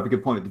 Scotty brought up a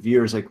good point with the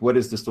viewers, like what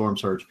is the storm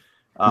surge?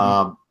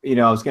 I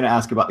was going to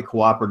ask about the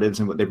cooperatives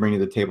and what they bring to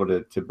the table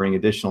to bring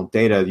additional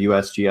data, the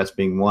USGS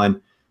being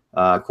one,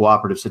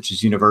 cooperatives such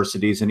as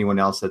universities, anyone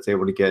else that's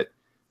able to get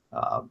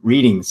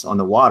readings on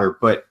the water.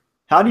 But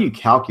how do you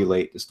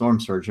calculate the storm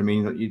surge? I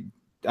mean,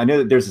 I know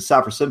that there's a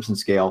Saffir-Simpson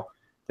scale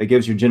that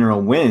gives you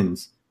general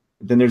winds.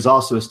 But then there's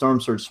also a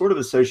storm surge sort of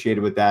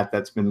associated with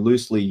that's been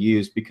loosely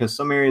used because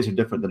some areas are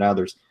different than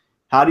others.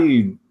 How do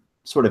you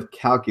sort of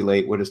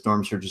calculate what a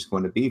storm surge is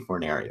going to be for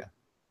an area?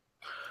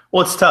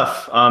 Well, it's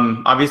tough.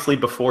 Obviously,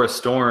 before a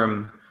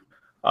storm,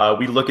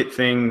 we look at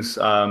things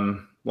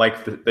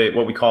like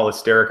what we call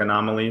hysteric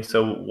anomaly.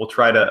 So we'll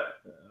try to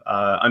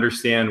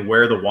understand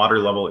where the water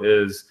level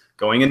is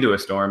going into a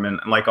storm. And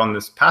like on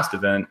this past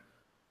event,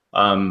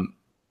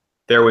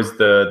 there was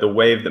the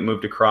wave that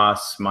moved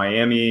across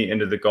Miami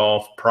into the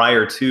Gulf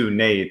prior to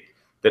Nate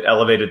that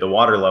elevated the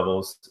water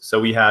levels. So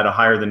we had a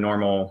higher than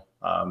normal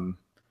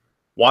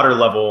water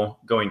level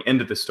going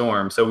into the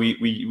storm. So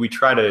we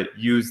try to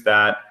use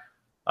that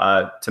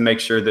to make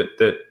sure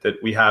that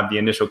we have the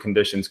initial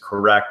conditions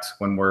correct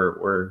when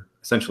we're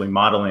essentially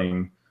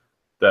modeling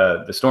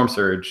the storm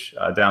surge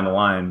down the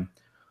line.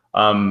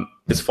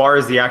 As far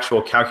as the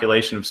actual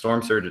calculation of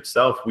storm surge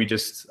itself, we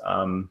just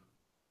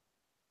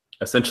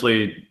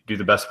essentially do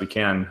the best we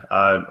can.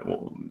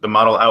 The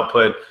model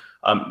output,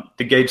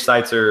 the gauge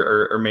sites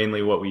are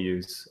mainly what we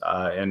use.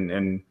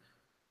 And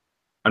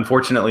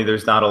unfortunately,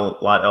 there's not a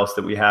lot else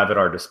that we have at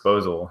our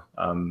disposal.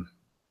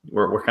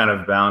 We're kind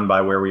of bound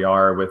by where we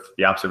are with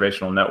the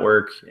observational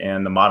network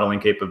and the modeling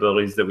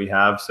capabilities that we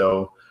have.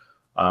 So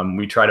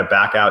we try to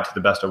back out to the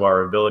best of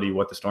our ability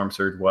what the storm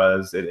surge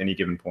was at any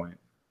given point.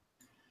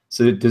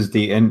 So does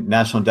the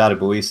National Data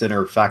Buoy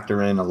Center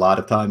factor in a lot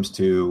of times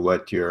to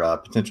what your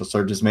potential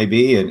surges may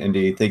be? And do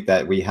you think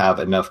that we have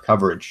enough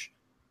coverage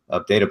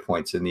of data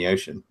points in the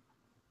ocean?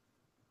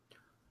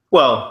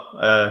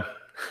 Well,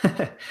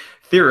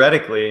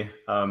 theoretically,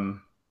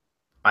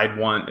 I'd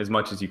want as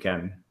much as you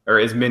can, or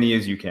as many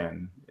as you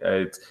can.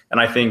 And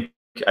I think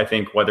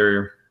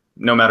whether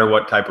no matter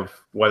what type of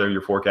weather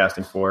you're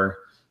forecasting for,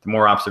 the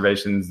more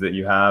observations that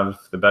you have,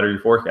 the better your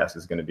forecast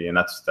is going to be. And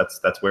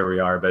that's where we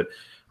are. But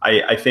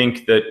I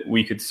think that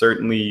we could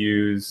certainly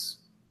use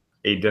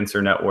a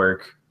denser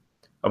network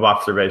of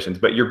observations.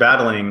 But you're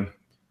battling,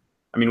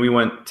 I mean, we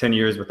went 10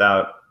 years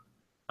without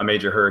a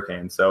major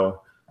hurricane.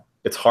 So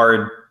it's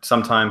hard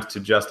sometimes to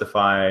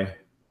justify,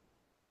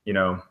 you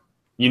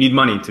need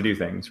money to do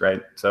things,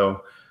 right?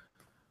 So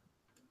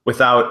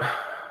without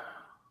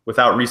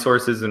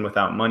resources and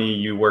without money,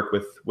 you work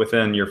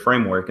within your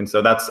framework. And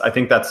so I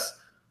think that's,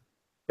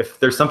 if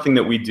there's something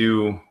that we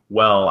do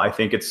well, I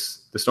think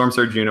it's the storm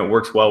surge unit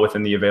works well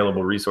within the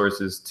available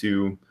resources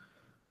to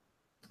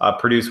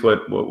produce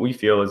what we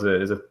feel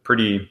is a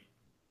pretty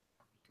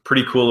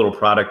cool little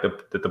product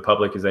that the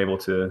public is able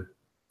to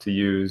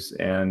use.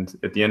 And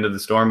at the end of the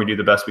storm, we do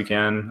the best we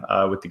can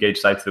with the gauge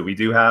sites that we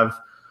do have.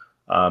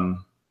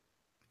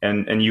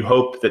 And you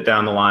hope that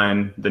down the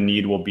line, the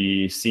need will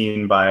be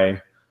seen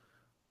by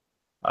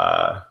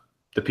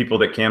the people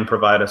that can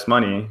provide us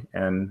money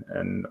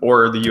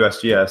or the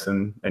USGS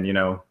and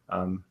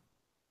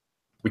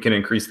we can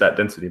increase that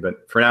density.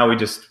 But for now, we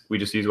just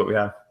use what we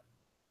have.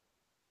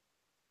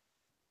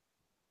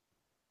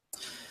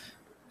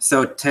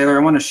 So Taylor,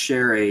 I want to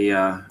share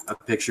a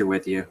picture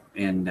with you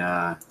and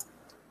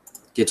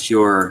get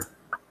your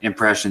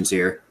impressions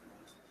here.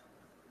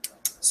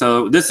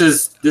 So this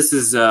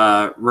is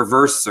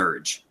reverse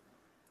surge,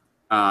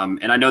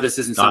 and I know this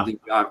isn't something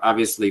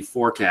obviously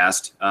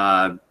forecast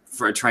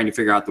for trying to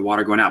figure out the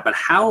water going out. But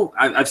how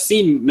I've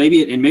seen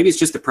maybe it's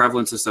just the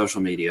prevalence of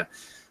social media,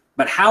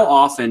 but how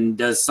often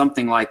does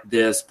something like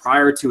this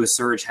prior to a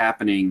surge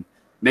happening?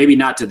 Maybe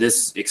not to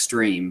this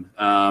extreme,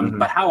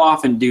 but how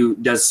often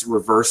does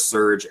reverse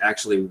surge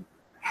actually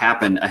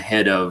happen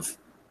ahead of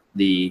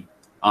the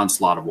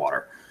onslaught of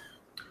water?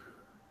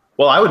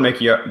 Well, I would make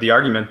the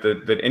argument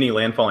that any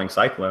landfalling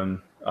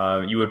cyclone,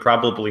 you would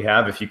probably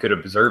have, if you could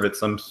observe it,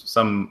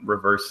 some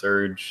reverse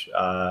surge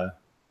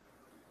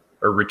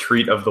or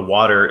retreat of the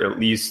water, at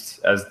least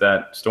as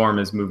that storm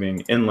is moving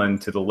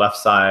inland to the left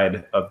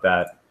side of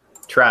that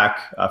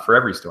track for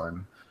every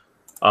storm.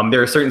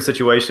 There are certain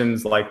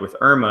situations like with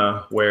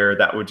Irma where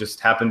that would just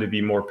happen to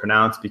be more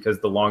pronounced because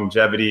the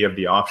longevity of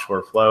the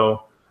offshore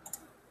flow.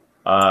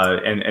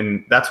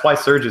 And that's why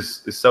surge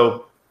is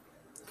so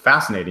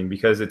fascinating,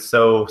 because it's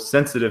so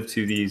sensitive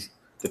to the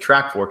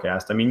track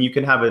forecast. I mean, you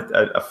can have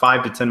a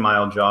 5 to 10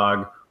 mile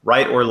jog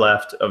right or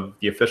left of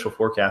the official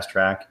forecast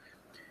track,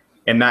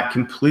 and that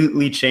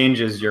completely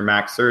changes your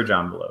max surge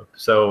envelope.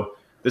 So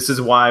this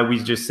is why we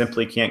just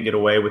simply can't get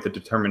away with a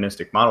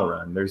deterministic model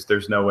run.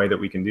 There's no way that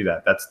we can do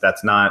that.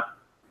 That's not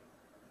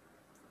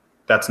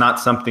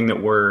something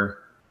that we're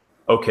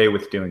okay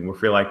with doing. We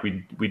feel like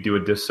we do a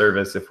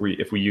disservice if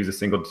we use a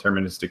single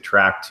deterministic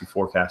track to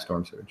forecast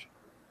storm surge.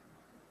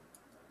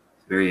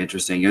 Very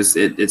interesting.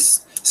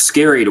 It's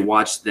scary to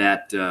watch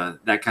that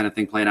kind of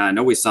thing playing out. I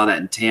know we saw that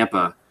in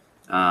Tampa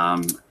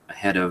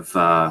ahead of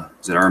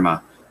was it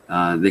Irma?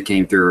 They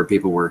came through, where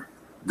people were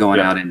going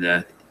out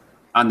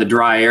on the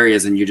dry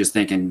areas, and you're just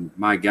thinking,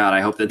 my God,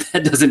 I hope that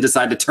doesn't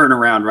decide to turn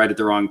around right at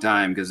the wrong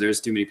time, because there's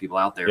too many people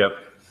out there. Yep.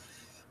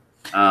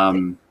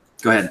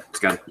 Go ahead,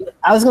 Scott.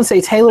 I was going to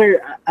say,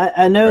 Taylor,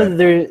 I know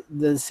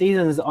the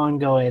season is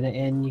ongoing,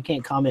 and you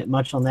can't comment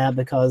much on that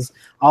because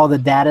all the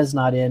data is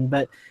not in.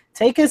 But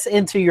take us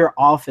into your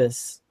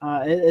office.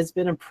 It's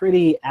been a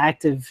pretty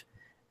active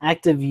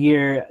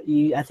year.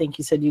 I think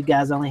you said you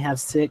guys only have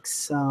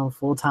 6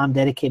 full-time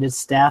dedicated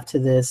staff to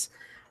this.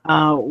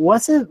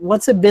 What's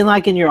it been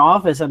like in your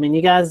office? I mean,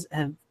 you guys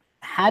have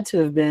had to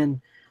have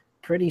been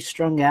pretty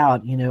strung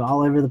out,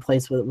 all over the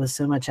place with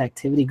so much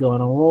activity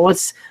going on. Well,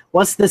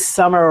 what's this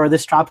summer or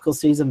this tropical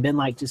season been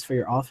like just for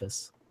your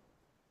office?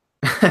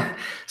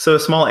 So a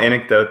small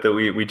anecdote that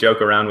we joke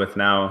around with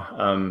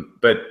now,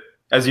 but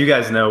as you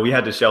guys know, we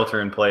had to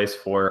shelter in place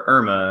for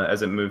Irma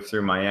as it moved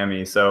through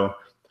Miami. So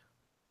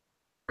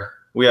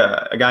we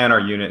have a guy in our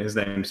unit, his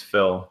name's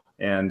Phil,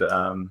 and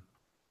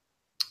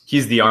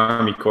he's the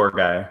Army Corps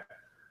guy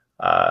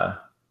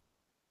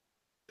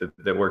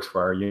that works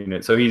for our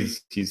unit. So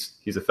he's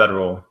a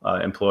federal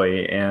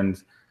employee,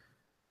 and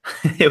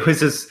it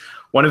was just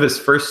one of his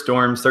first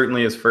storms,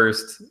 certainly his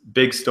first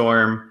big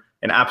storm,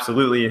 and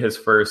absolutely his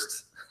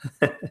first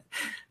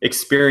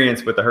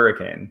experience with a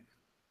hurricane.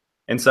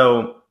 And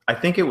so I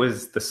think it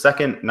was the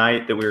second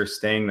night that we were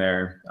staying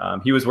there.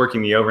 He was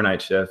working the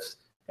overnight shifts,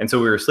 and so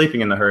we were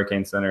sleeping in the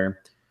Hurricane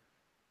Center.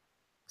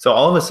 So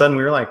all of a sudden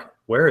we were like,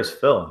 where is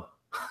Phil?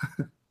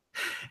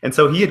 And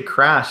so he had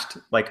crashed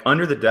like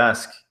under the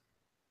desk,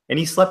 and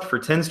he slept for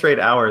 10 straight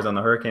hours on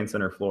the Hurricane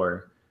Center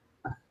floor,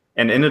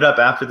 and ended up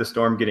after the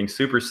storm getting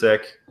super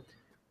sick.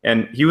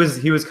 And he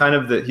was kind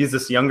of he's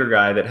this younger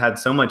guy that had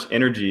so much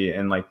energy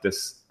and like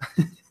this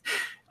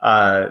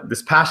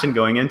this passion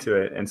going into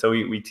it. And so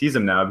we tease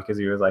him now because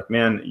he was like,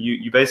 man,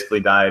 you basically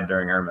died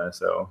during Irma,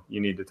 so you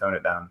need to tone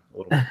it down a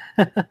little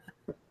bit.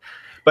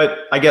 But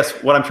I guess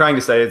what I'm trying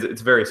to say is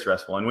it's very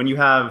stressful. And when you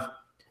have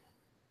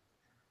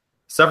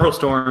several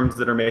storms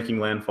that are making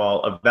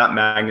landfall of that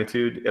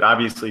magnitude, it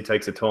obviously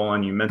takes a toll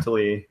on you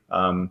mentally.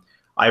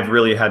 I've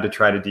really had to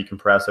try to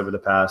decompress over the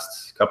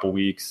past couple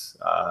weeks,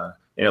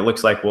 and it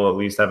looks like we'll at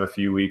least have a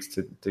few weeks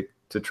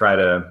to try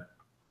to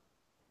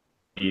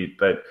eat.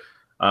 But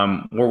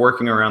we're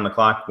working around the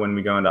clock when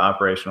we go into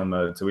operational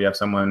mode. So we have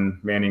someone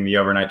manning the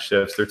overnight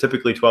shifts. They're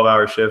typically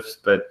 12-hour shifts,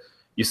 but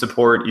you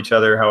support each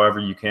other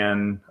however you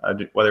can,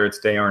 whether it's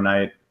day or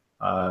night.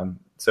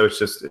 So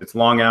it's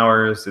long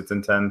hours, it's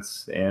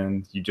intense,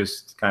 and you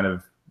just kind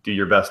of do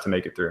your best to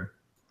make it through.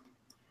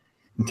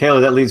 And Taylor,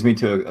 that leads me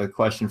to a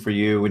question for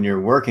you. When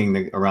you're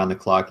working around the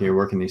clock, you're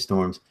working these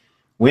storms,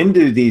 when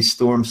do these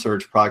storm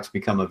surge products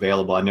become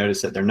available? I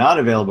noticed that they're not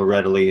available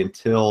readily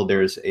until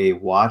there's a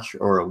watch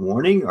or a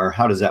warning, or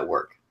how does that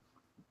work?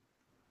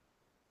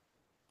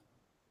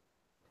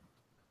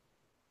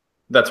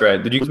 That's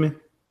right. Did you use me?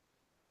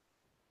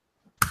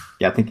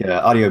 Yeah, I think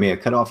audio may have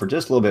cut off for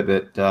just a little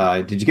bit,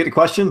 but did you get a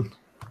question?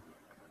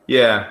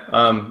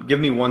 Yeah. Give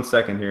me 1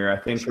 second here. I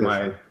think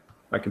Sure.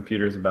 my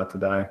computer is about to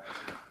die.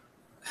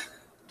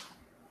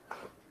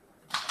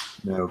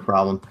 No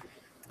problem.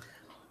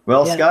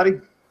 Well, Yeah. Scotty,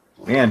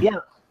 man.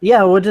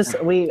 Yeah.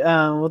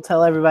 We'll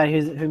tell everybody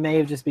who may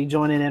have just be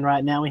joining in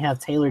right now. We have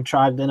Taylor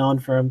Trogdon on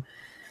from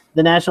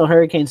the National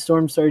Hurricane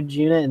Storm Surge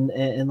Unit,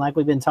 and like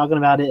we've been talking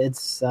about,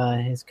 it's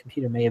his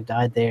computer may have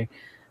died there.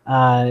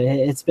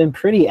 It's been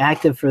pretty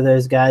active for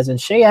those guys. And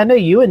Shay, I know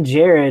you and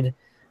Jared,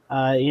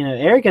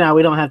 Eric and I,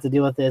 we don't have to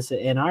deal with this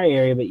in our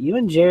area, but you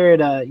and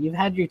Jared, you've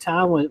had your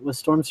time with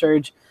Storm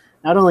Surge,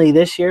 not only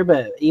this year,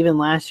 but even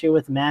last year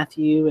with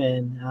Matthew.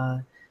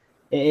 And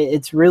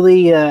it's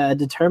really a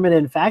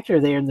determining factor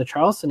there in the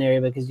Charleston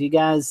area because you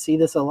guys see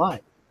this a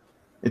lot.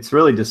 It's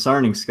really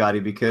discerning,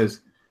 Scotty,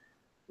 because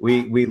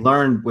we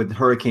learned with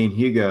Hurricane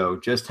Hugo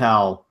just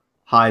how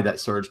high that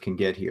surge can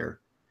get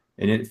here.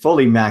 And it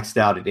fully maxed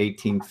out at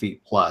 18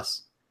 feet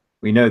plus.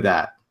 We know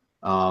that.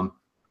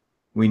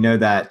 We know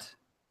that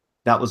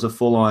was a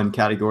full-on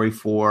Category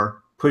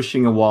 4,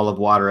 pushing a wall of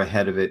water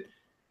ahead of it.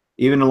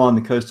 Even along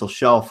the coastal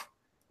shelf,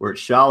 where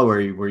it's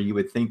shallower, where you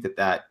would think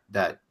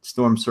that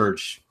storm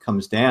surge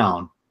comes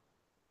down,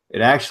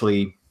 it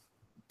actually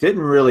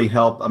didn't really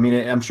help. I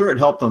mean, I'm sure it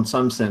helped on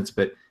some sense,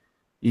 but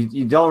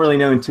you don't really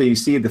know until you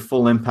see the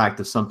full impact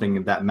of something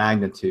of that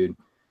magnitude.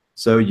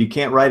 So you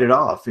can't write it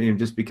off.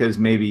 Just because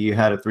maybe you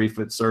had a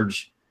 3-foot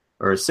surge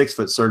or a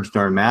 6-foot surge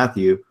during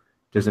Matthew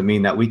doesn't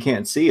mean that we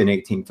can't see an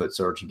 18-foot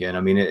surge again.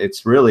 I mean,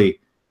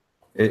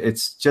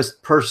 it's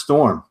just per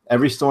storm.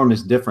 Every storm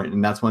is different.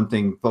 And that's one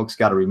thing folks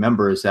got to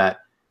remember is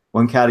that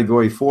one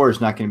Category 4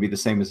 is not going to be the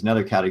same as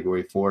another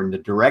Category 4. And the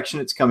direction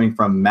it's coming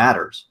from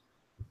matters.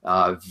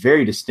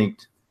 Very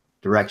distinct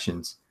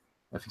directions.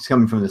 If it's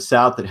coming from the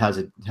south, it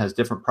has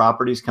different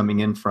properties. Coming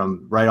in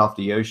from right off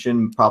the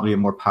ocean, probably a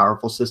more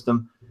powerful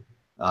system.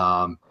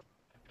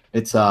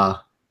 It's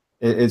all,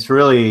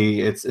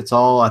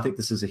 I think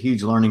this is a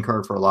huge learning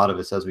curve for a lot of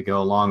us as we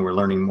go along. We're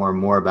learning more and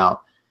more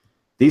about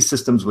these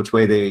systems, which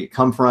way they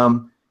come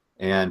from,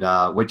 and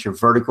what your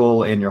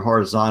vertical and your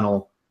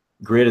horizontal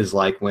grid is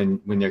like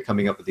when they're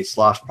coming up with these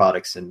slosh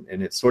products. And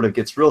it sort of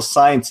gets real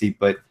sciencey,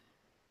 but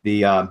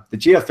the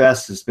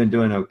GFS has been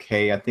doing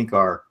okay. I think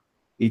our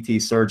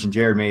ET Surge, and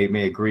Jared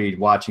may agree,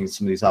 watching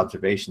some of these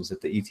observations, that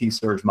the ET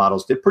Surge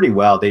models did pretty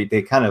well.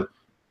 They kind of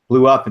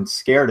blew up and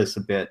scared us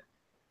a bit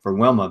for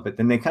Wilma, but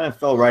then they kind of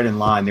fell right in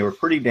line. They were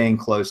pretty dang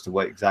close to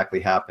what exactly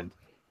happened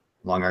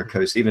along our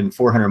coast, even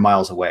 400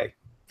 miles away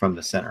from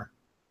the center.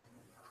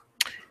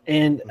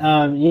 And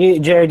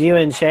Jared, you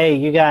and Shay,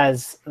 you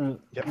guys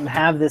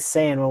have this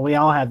saying, well, we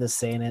all have this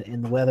saying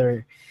in the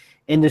weather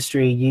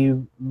industry,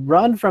 you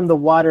run from the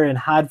water and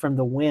hide from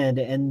the wind.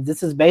 And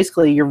this is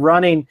basically, you're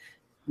running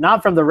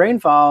not from the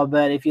rainfall,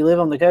 but if you live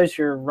on the coast,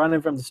 you're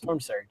running from the storm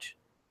surge.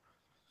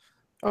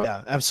 Oh,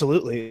 yeah,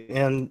 absolutely.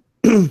 And,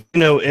 and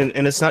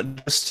it's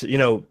not just,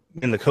 in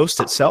the coast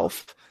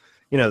itself.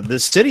 The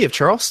city of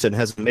Charleston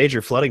has a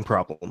major flooding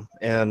problem.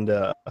 And,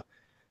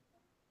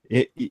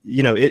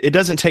 it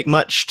doesn't take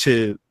much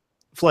to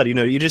flood.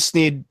 You just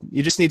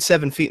need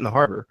 7 feet in the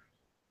harbor,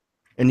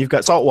 and you've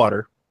got salt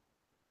water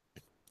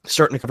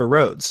starting to cover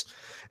roads.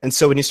 And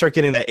so when you start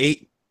getting that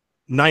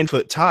 8-9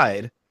 foot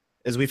tide,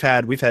 as we've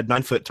had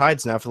 9-foot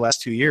tides now for the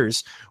last 2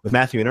 years with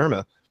Matthew and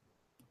Irma,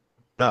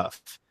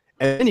 enough.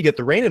 And then you get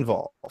the rain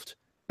involved.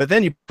 But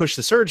then you push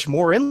the surge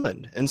more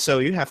inland. And so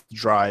you have to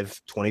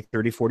drive 20,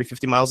 30, 40,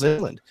 50 miles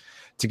inland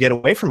to get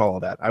away from all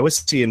of that. I was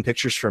seeing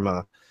pictures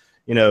from,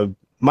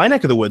 my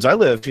neck of the woods. I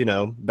live,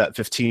 about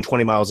 15,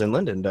 20 miles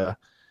inland. And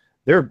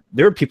there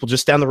are people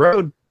just down the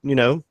road,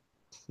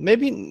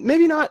 maybe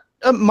not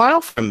a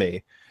mile from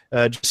me,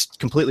 just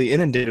completely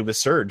inundated with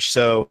surge.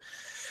 So,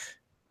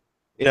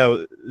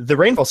 the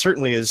rainfall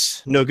certainly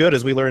is no good,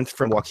 as we learned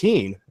from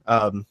Joaquin.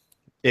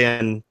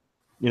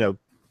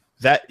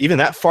 That even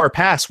that far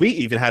past, we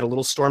even had a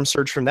little storm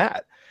surge from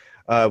that,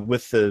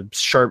 with the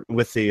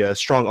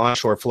strong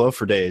onshore flow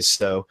for days.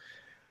 So,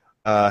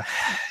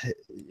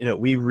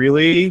 we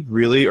really,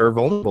 really are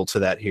vulnerable to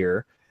that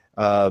here.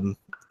 I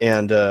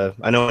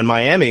know in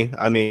Miami,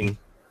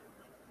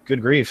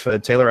 good grief.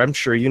 Taylor, I'm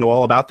sure you know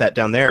all about that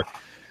down there.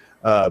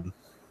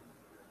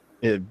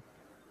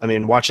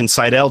 Watching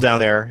Sidell down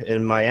there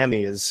in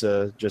Miami is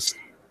just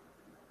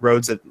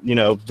roads that,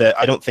 that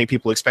I don't think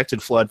people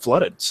expected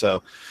flooded.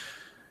 So.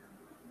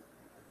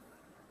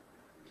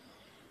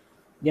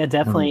 Yeah,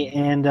 definitely.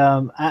 And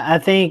I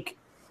think,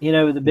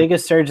 the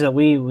biggest surge that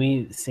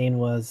we seen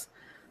was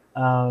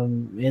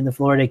in the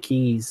Florida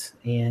Keys.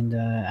 And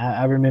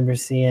I remember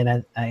seeing,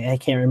 I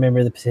can't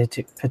remember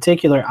the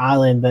particular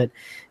island, but it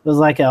was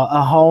like a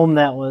home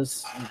that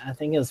was, I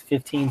think it was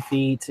 15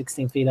 feet,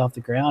 16 feet off the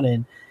ground.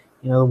 And,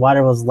 the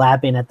water was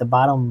lapping at the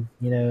bottom,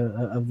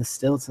 of the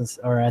stilts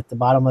or at the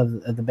bottom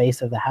of the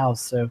base of the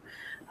house. So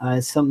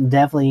it's something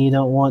definitely you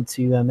don't want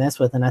to mess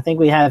with. And I think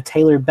we have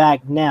Taylor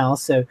back now.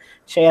 So,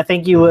 Shay, I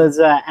think you was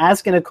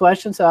asking a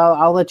question, so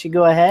I'll let you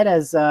go ahead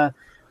as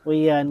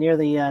we near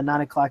the 9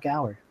 o'clock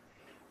hour.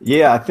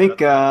 Yeah, I think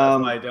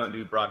that's why I don't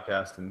do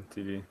broadcast and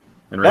TV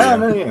and radio.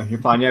 No, you're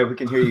fine. Yeah, we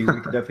can hear you.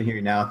 We can definitely hear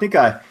you now. I think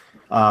I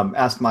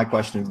asked my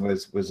question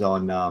was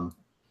on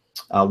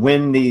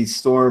when the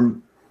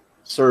storm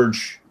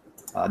surge,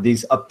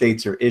 these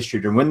updates are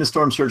issued, and when the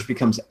storm surge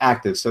becomes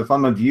active. So if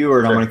I'm a viewer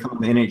and I want to come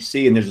to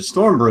NHC and there's a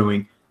storm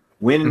brewing,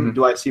 when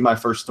do I see my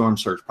first storm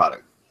surge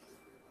product?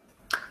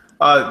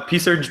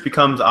 P-Surge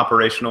becomes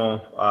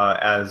operational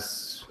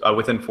as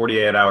within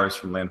 48 hours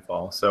from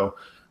landfall. So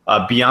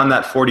beyond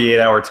that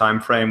 48-hour time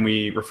frame,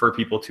 we refer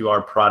people to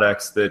our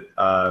products that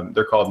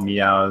they're called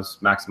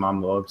MEOWs, maximum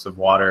envelopes of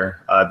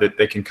water, that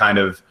they can kind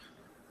of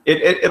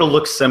it'll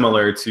look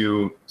similar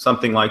to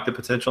something like the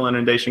potential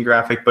inundation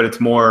graphic, but it's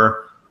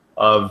more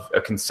of a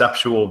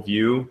conceptual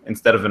view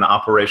instead of an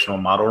operational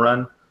model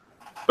run.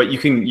 But you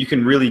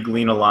can really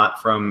glean a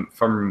lot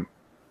from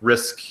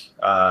risk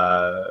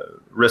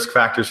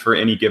factors for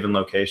any given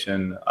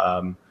location,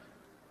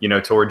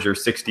 towards your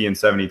 60 and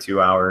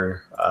 72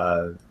 hour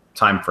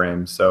time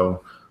frame.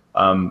 So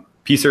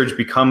P-Surge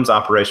becomes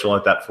operational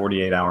at that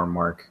 48-hour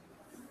mark.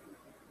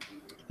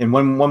 And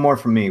one more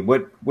from me.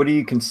 What do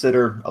you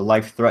consider a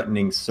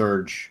life-threatening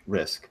surge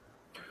risk?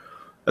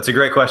 That's a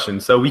great question.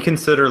 So we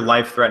consider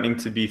life-threatening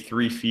to be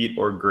 3 feet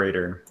or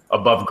greater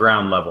above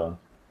ground level.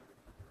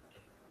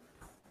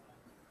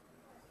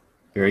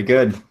 Very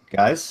good,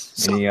 guys.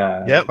 Any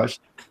questions?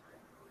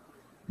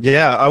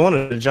 Yeah, I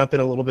wanted to jump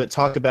in a little bit,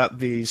 talk about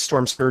the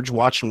Storm Surge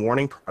Watch and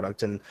Warning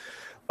product. And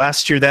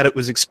last year that it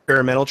was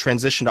experimental,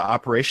 transition to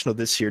operational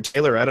this year.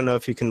 Taylor, I don't know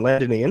if you can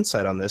lend any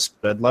insight on this,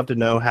 but I'd love to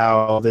know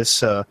how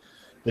this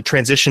the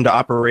transition to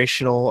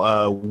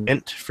operational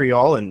went for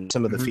y'all and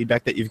some of the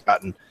feedback that you've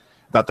gotten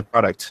about the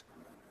product.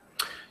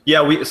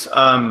 Yeah, we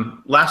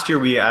last year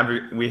we had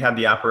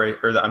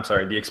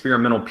the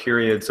experimental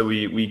period, so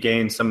we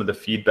gained some of the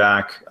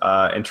feedback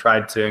and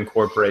tried to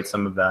incorporate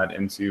some of that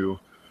into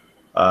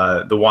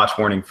the watch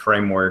warning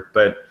framework.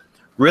 But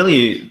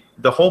really,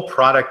 the whole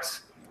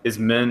product is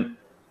meant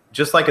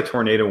just like a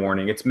tornado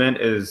warning. It's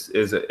meant is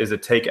a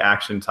take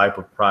action type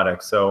of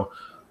product. So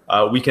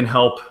we can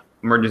help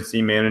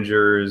emergency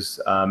managers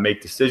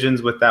make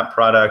decisions with that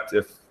product.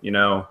 If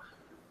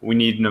we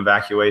need an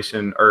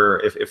evacuation,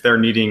 or if they're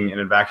needing an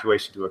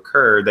evacuation to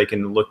occur, they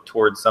can look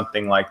towards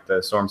something like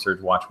the Storm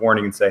Surge Watch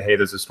Warning and say, hey,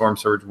 there's a storm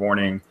surge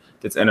warning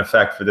that's in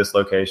effect for this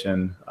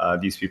location.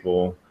 These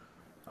people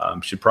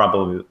should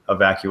probably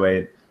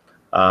evacuate.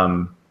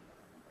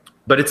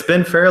 But it's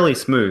been fairly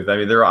smooth. I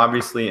mean, there are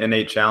obviously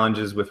innate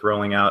challenges with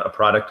rolling out a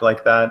product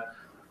like that.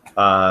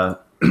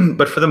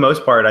 But for the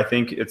most part, I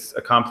think it's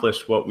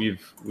accomplished what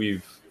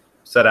we've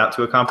set out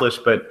to accomplish.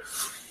 But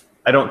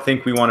I don't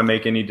think we want to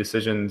make any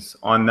decisions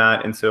on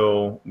that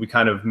until we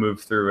kind of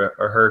move through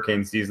a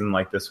hurricane season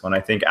like this one. I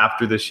think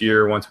after this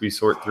year, once we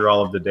sort through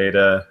all of the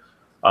data,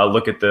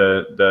 look at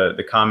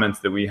the comments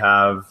that we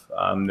have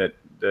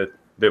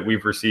that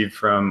we've received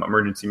from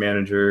emergency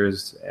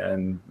managers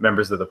and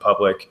members of the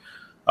public,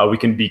 we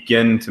can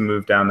begin to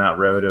move down that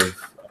road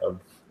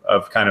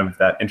of kind of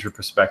that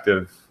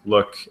introspective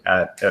look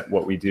at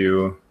what we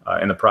do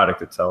in the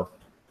product itself.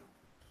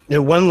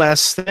 Now, one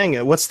last thing.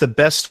 What's the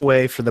best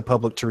way for the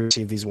public to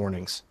receive these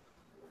warnings?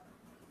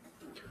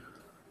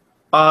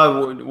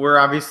 We're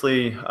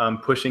obviously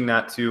pushing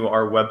that to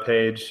our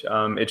webpage.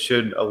 It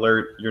should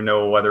alert your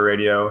NOAA Weather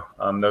Radio.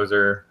 Those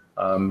are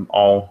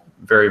all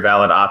very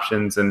valid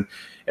options. And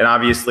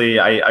obviously,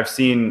 I've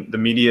seen the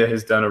media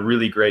has done a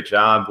really great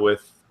job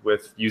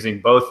with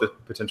using both the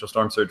potential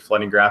storm surge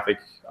flooding graphic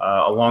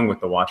along with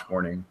the watch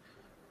warning.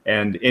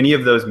 And any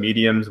of those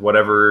mediums,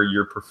 whatever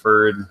your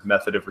preferred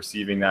method of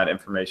receiving that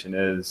information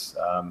is,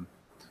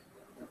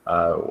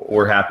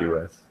 we're happy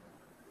with.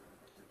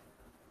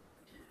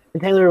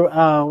 And Taylor,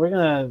 we're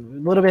a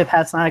little bit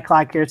past 9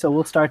 o'clock here, so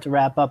we'll start to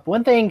wrap up.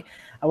 One thing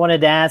I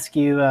wanted to ask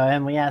you,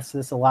 and we asked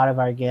this a lot of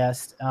our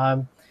guests,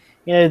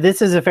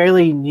 this is a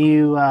fairly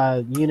new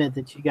unit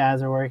that you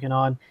guys are working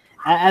on.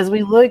 As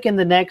we look in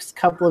the next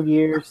couple of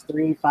years,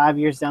 3-5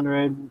 years down the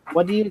road,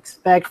 what do you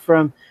expect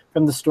from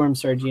the storm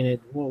surge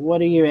unit?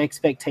 What are your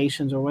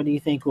expectations, or what do you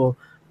think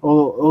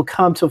will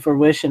come to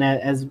fruition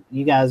as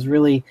you guys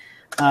really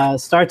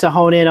start to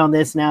hone in on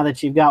this now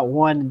that you've got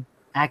one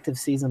active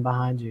season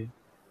behind you?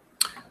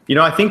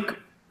 I think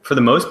for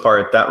the most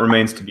part, that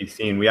remains to be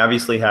seen. We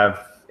obviously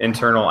have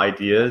internal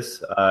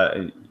ideas.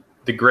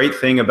 The great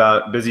thing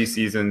about busy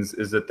seasons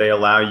is that they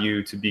allow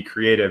you to be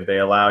creative. They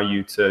allow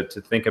you to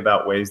think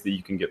about ways that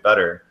you can get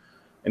better.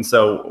 And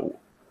so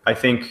I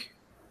think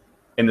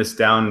in this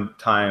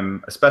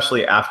downtime,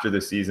 especially after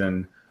the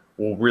season,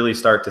 we'll really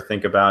start to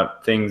think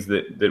about things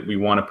that we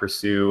want to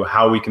pursue,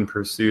 how we can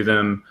pursue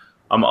them.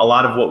 A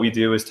lot of what we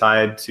do is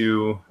tied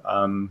to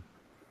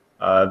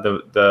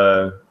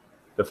the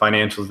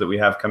financials that we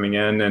have coming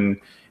in, and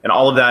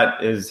all of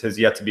that has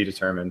yet to be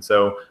determined.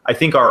 So I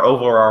think our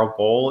overall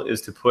goal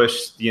is to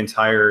push the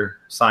entire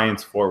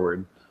science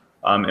forward,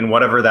 and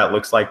whatever that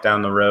looks like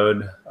down the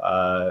road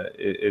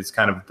is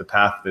kind of the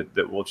path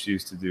that we'll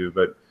choose to do.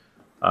 But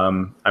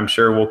I'm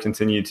sure we'll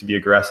continue to be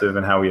aggressive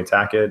in how we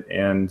attack it,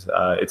 and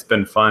it's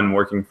been fun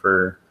working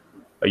for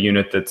a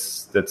unit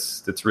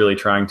that's really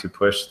trying to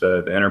push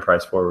the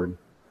enterprise forward.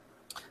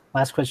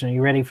 Last question. Are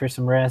you ready for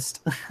some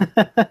rest?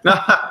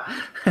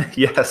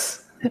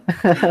 Yes,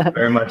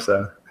 very much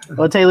so.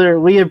 Well, Taylor,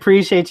 we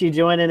appreciate you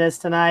joining us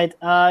tonight.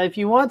 If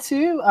you want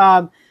to,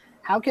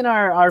 how can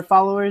our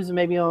followers,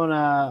 maybe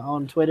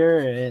on Twitter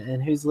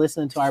and who's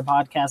listening to our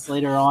podcast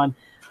later on,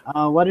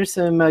 what are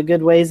some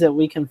good ways that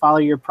we can follow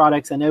your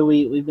products? I know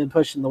we've been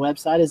pushing the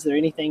website. Is there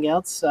anything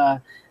else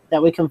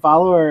that we can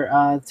follow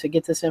or to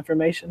get this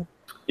information?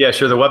 Yeah,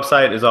 sure. The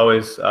website is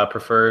always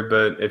preferred,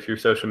 but if you're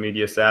social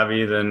media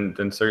savvy,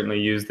 then certainly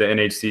use the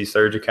NHC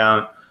Surge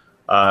account,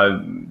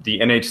 the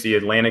NHC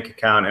Atlantic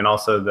account, and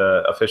also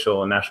the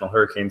official National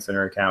Hurricane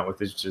Center account,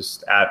 which is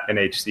just at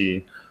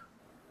NHC.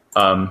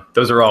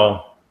 Those are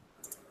all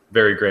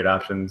very great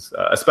options,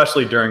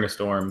 especially during a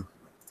storm.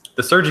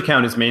 The Surge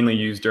account is mainly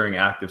used during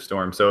active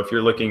storms. So if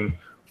you're looking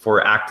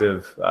for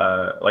active,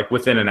 like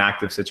within an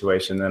active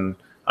situation, then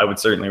I would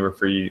certainly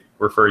refer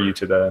you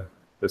to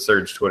the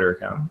Surge Twitter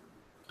account.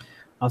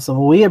 Awesome.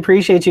 Well, we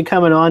appreciate you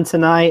coming on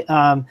tonight.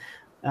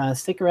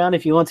 Stick around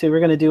if you want to. We're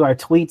going to do our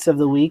tweets of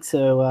the week.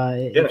 So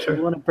if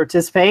you want to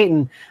participate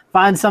and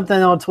find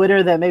something on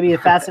Twitter that maybe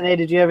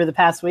fascinated you over the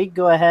past week,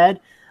 go ahead.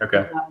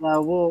 Okay.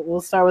 We'll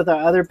start with our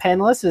other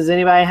panelists. Does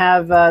anybody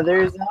have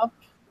theirs up?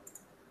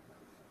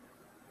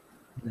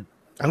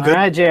 I'm good. All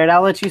right, Jared,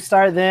 I'll let you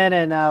start then,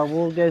 and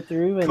we'll go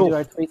through and do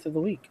our tweets of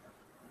the week.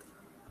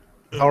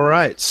 All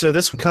right, so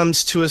this one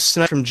comes to us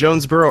tonight from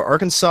Jonesboro,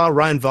 Arkansas.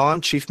 Ryan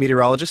Vaughn, Chief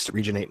Meteorologist at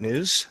Region 8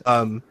 News.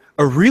 A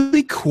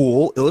really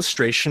cool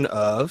illustration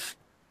of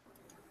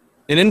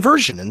an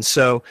inversion. And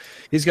so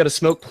he's got a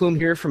smoke plume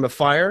here from a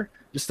fire,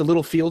 just a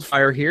little field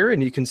fire here,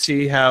 and you can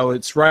see how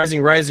it's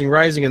rising,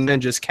 and then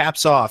just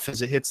caps off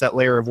as it hits that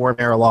layer of warm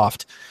air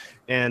aloft.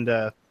 And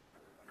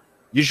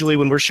usually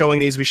when we're showing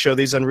these, we show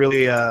these on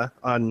really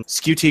on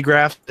SKU-T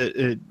graph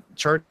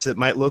charts that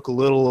might look a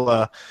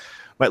little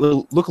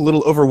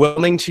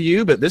overwhelming to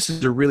you, but this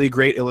is a really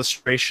great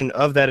illustration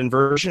of that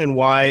inversion and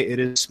why it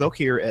is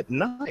smokier at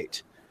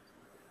night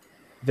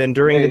than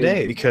during the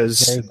day, because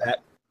that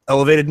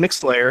elevated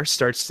mixed layer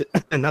starts to,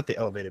 not the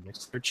elevated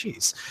mixed layer,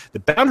 the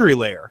boundary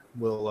layer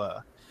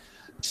will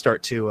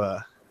start to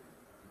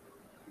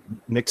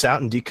mix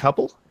out and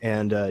decouple,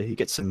 and you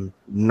get some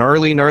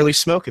gnarly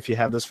smoke if you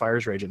have those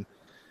fires raging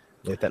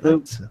late that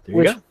night. So there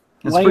you go.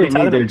 It's pretty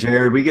neat there,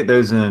 Jared. We get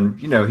those in,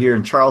 here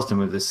in Charleston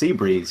with the sea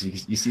breeze.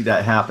 You see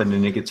that happen,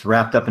 and it gets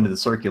wrapped up into the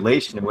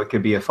circulation, and what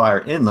could be a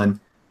fire inland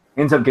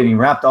ends up getting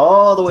wrapped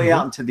all the way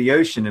out into the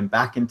ocean and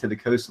back into the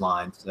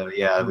coastline. So,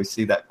 yeah, we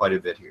see that quite a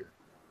bit here.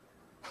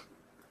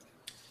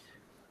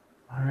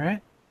 All right.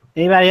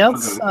 Anybody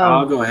else?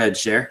 I'll go ahead,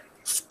 share.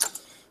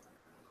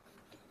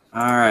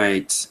 All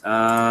right.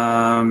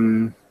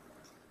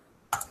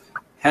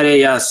 Had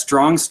a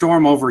strong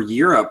storm over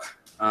Europe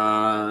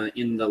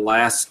in the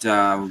last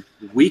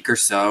week or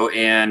so,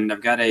 and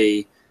I've got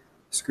a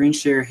screen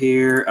share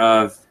here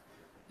of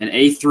an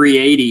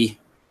A380,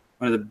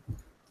 one of the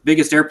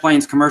biggest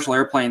commercial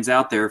airplanes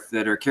out there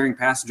that are carrying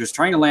passengers,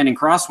 trying to land in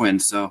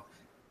crosswinds. So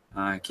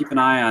keep an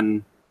eye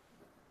on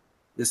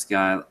this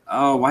guy.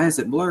 Oh, why is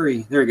it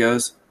blurry? There it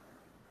goes.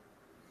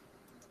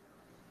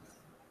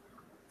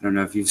 I don't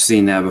know if you've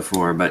seen that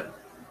before, but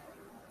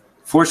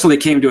fortunately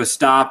it came to a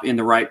stop in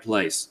the right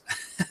place.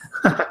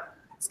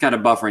 It's kind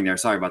of buffering there.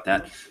 Sorry about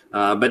that.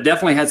 But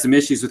definitely had some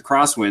issues with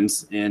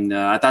crosswinds. And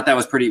I thought that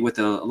was pretty, with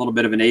a little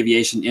bit of an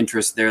aviation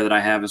interest there that I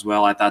have as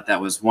well. I thought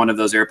that was one of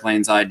those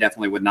airplanes I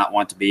definitely would not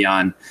want to be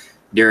on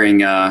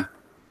during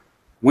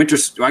winter.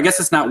 I guess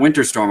it's not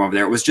winter storm over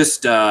there. It was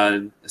just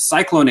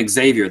Cyclone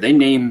Xavier. They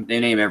name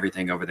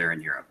everything over there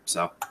in Europe.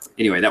 So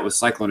anyway, that was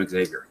Cyclone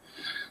Xavier.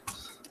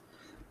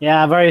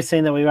 Yeah, I've already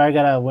seen that we've already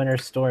got a winter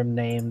storm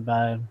named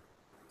by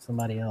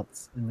somebody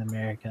else in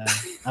America.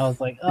 I was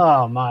like,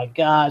 oh my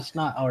gosh,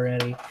 not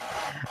already.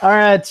 All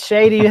right,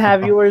 Shay, do you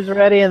have yours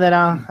ready? And then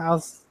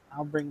I'll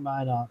bring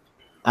mine up.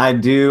 I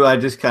do. I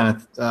just kind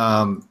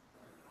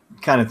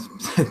of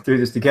threw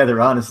this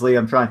together. Honestly,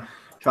 I'm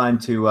trying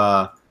to.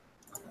 I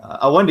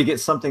wanted to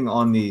get something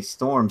on the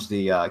storms,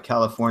 the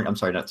California. I'm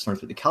sorry, not storms,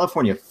 but the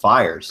California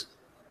fires.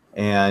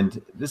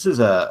 And this is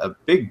a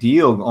big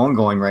deal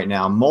ongoing right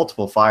now.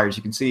 Multiple fires.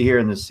 You can see here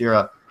in the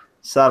Sierra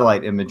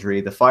satellite imagery,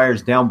 the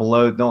fires down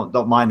below.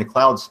 Don't mind the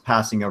clouds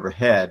passing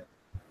overhead,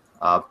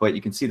 but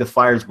you can see the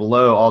fires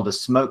below, all the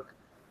smoke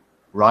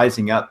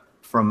rising up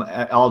from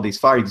all these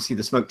fires. You can see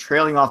the smoke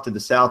trailing off to the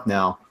south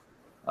now,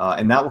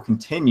 and that will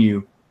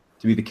continue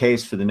to be the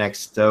case for the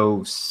next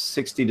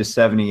 60 to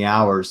 70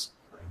 hours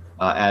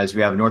as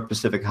we have a North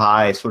Pacific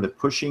high sort of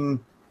pushing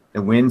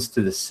the winds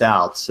to the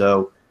south.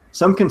 So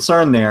some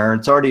concern there.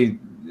 It's already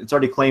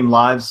claimed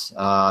lives.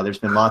 There's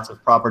been lots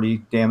of property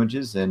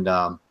damages, and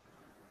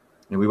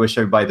we wish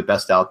everybody the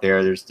best out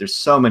there. There's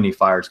so many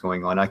fires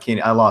going on.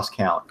 I lost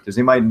count. Does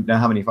anybody know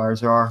how many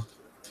fires there are?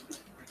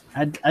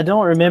 I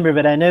don't remember,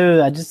 but I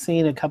know I just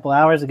seen a couple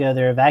hours ago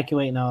they're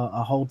evacuating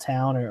a whole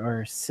town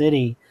or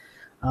city.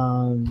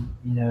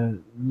 Mandatory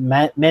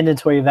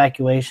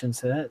evacuation.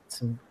 So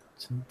that's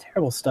some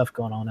terrible stuff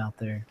going on out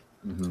there.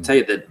 I'll tell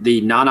you that the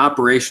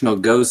non-operational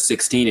GOES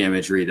 16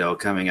 imagery, though,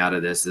 coming out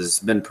of this has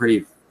been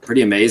pretty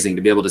amazing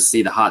to be able to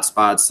see the hot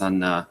spots on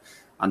the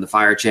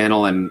fire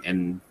channel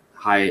and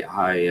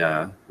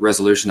high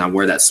resolution on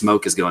where that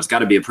smoke is going. It's got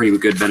to be a pretty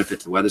good benefit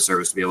to the Weather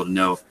Service to be able to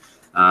know,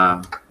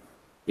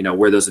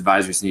 where those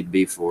advisories need to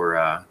be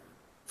for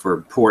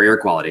poor air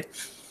quality.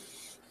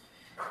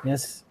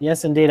 Yes,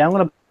 indeed. I'm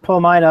going to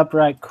pull mine up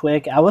right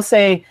quick. I will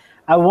say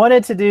I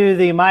wanted to do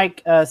the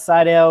Mike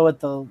Seidel with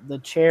the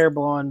chair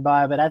blowing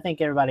by, but I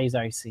think everybody's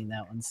already seen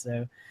that one.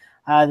 So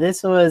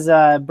this was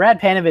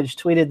Brad Panovich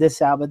tweeted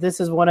this out, but this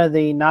is one of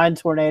the 9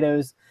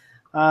 tornadoes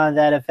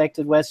that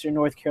affected western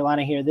North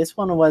Carolina here. This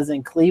one was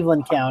in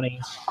Cleveland County.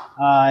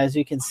 As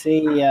you can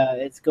see,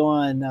 it's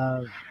going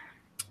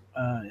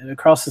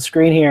across the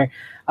screen here.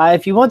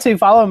 If you want to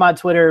follow my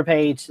Twitter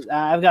page,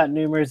 I've got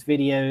numerous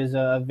videos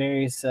of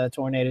various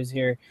tornadoes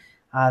here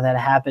that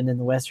happened in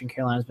the Western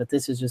Carolinas, but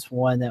this is just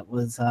one that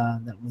was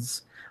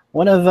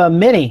one of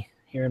many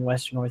here in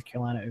Western North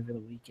Carolina over the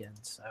weekend.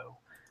 So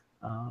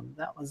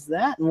that was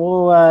that, and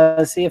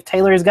we'll see if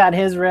Taylor's got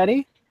his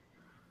ready.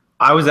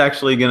 I was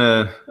actually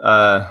gonna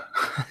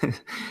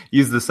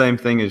use the same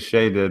thing as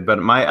Shay did, but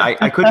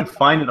I couldn't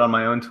find it on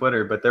my own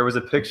Twitter. But there was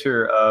a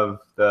picture of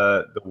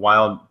the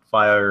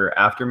wildfire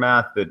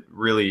aftermath that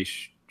really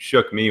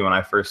shook me when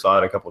I first saw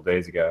it a couple of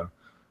days ago.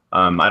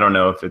 I don't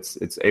know if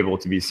it's able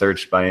to be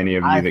searched by any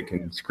of you that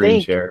can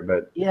screen share,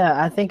 but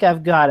yeah, I think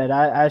I've got it.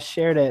 I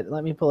shared it.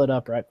 Let me pull it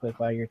up right quick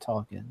while you're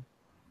talking.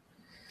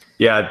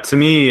 Yeah, to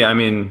me, I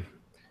mean,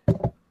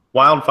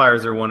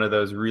 wildfires are one of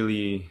those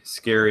really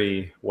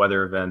scary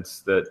weather events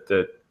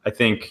that I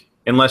think,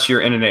 unless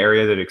you're in an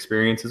area that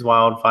experiences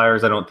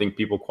wildfires, I don't think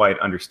people quite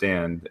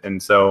understand.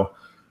 And so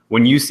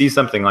when you see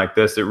something like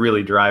this, it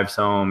really drives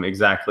home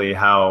exactly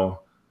how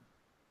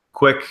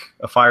quick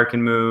a fire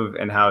can move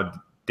and how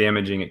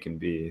damaging it can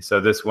be. So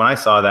when I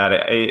saw that,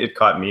 it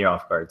caught me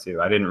off guard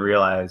too. I didn't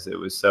realize it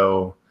was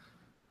so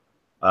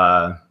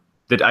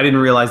that I didn't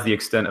realize the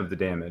extent of the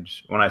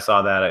damage. When I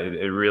saw that,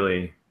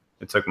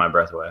 it took my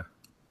breath away.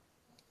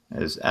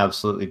 It is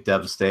absolutely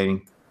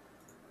devastating.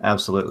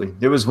 Absolutely.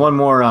 There was one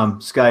more,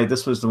 Sky.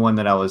 This was the one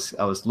that I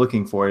was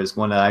looking for. Is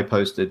one that I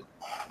posted.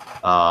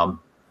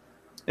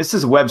 This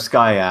is a Web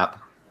Sky app,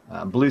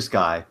 Blue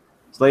Sky.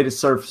 It's latest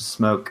surface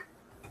smoke,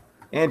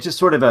 and just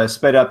sort of a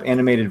sped up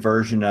animated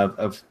version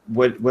of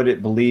what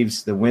it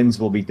believes the winds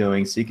will be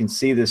doing. So you can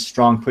see this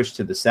strong push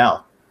to the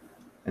south,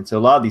 and so a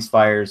lot of these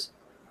fires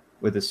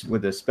with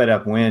a sped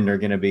up wind are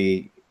going to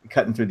be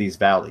cutting through these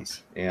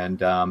valleys, and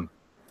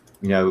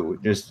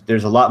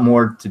there's a lot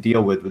more to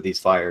deal with these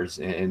fires,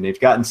 and they've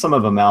gotten some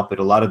of them out, but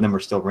a lot of them are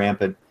still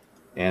rampant,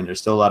 and there's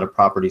still a lot of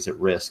properties at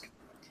risk.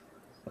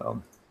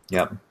 So,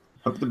 yeah,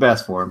 hope the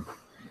best for them.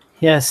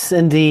 Yes,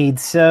 indeed.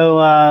 So,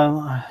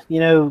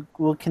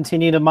 we'll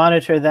continue to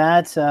monitor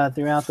that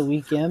throughout the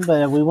weekend,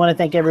 but we want to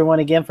thank everyone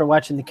again for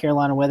watching the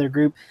Carolina Weather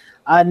Group.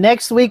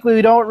 Next week,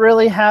 we don't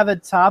really have a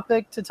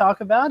topic to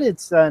talk about.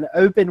 It's an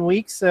open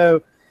week,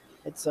 so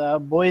it's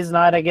boys'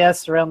 night, I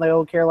guess, around the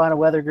old Carolina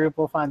Weather Group.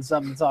 We'll find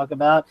something to talk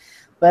about.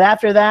 But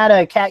after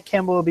that, Kat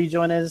Kimball will be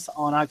joining us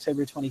on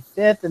October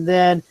 25th. And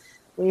then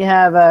we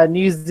have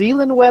New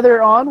Zealand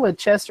weather on with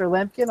Chester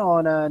Lemkin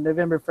on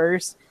November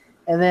 1st.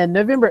 And then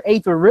November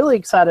 8th, we're really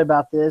excited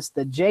about this,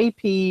 the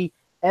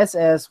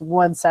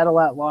JPSS-1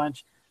 satellite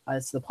launch.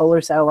 It's the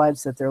polar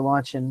satellites that they're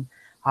launching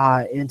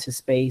into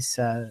space.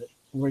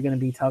 We're going to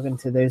be talking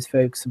to those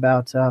folks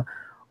about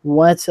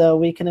what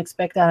we can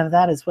expect out of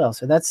that as well.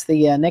 So that's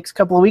the next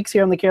couple of weeks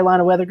here on the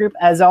Carolina Weather Group.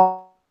 As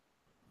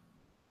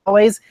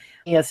always,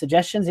 any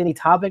suggestions, any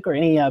topic, or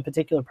any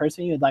particular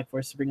person you would like for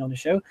us to bring on the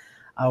show,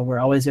 we're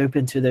always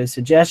open to those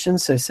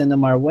suggestions, so send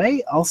them our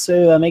way.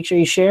 Also, make sure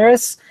you share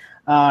us,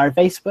 our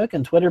Facebook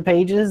and Twitter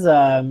pages,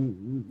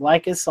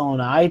 like us on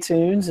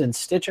iTunes and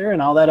Stitcher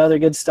and all that other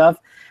good stuff.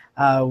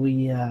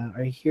 We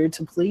are here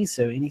to please,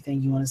 so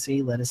anything you want to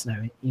see, let us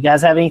know. You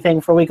guys have anything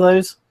before we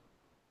close?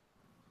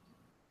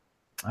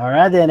 All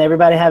right, then.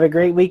 Everybody have a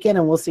great weekend,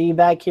 and we'll see you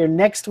back here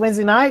next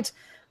Wednesday night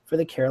for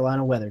the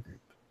Carolina Weather Group.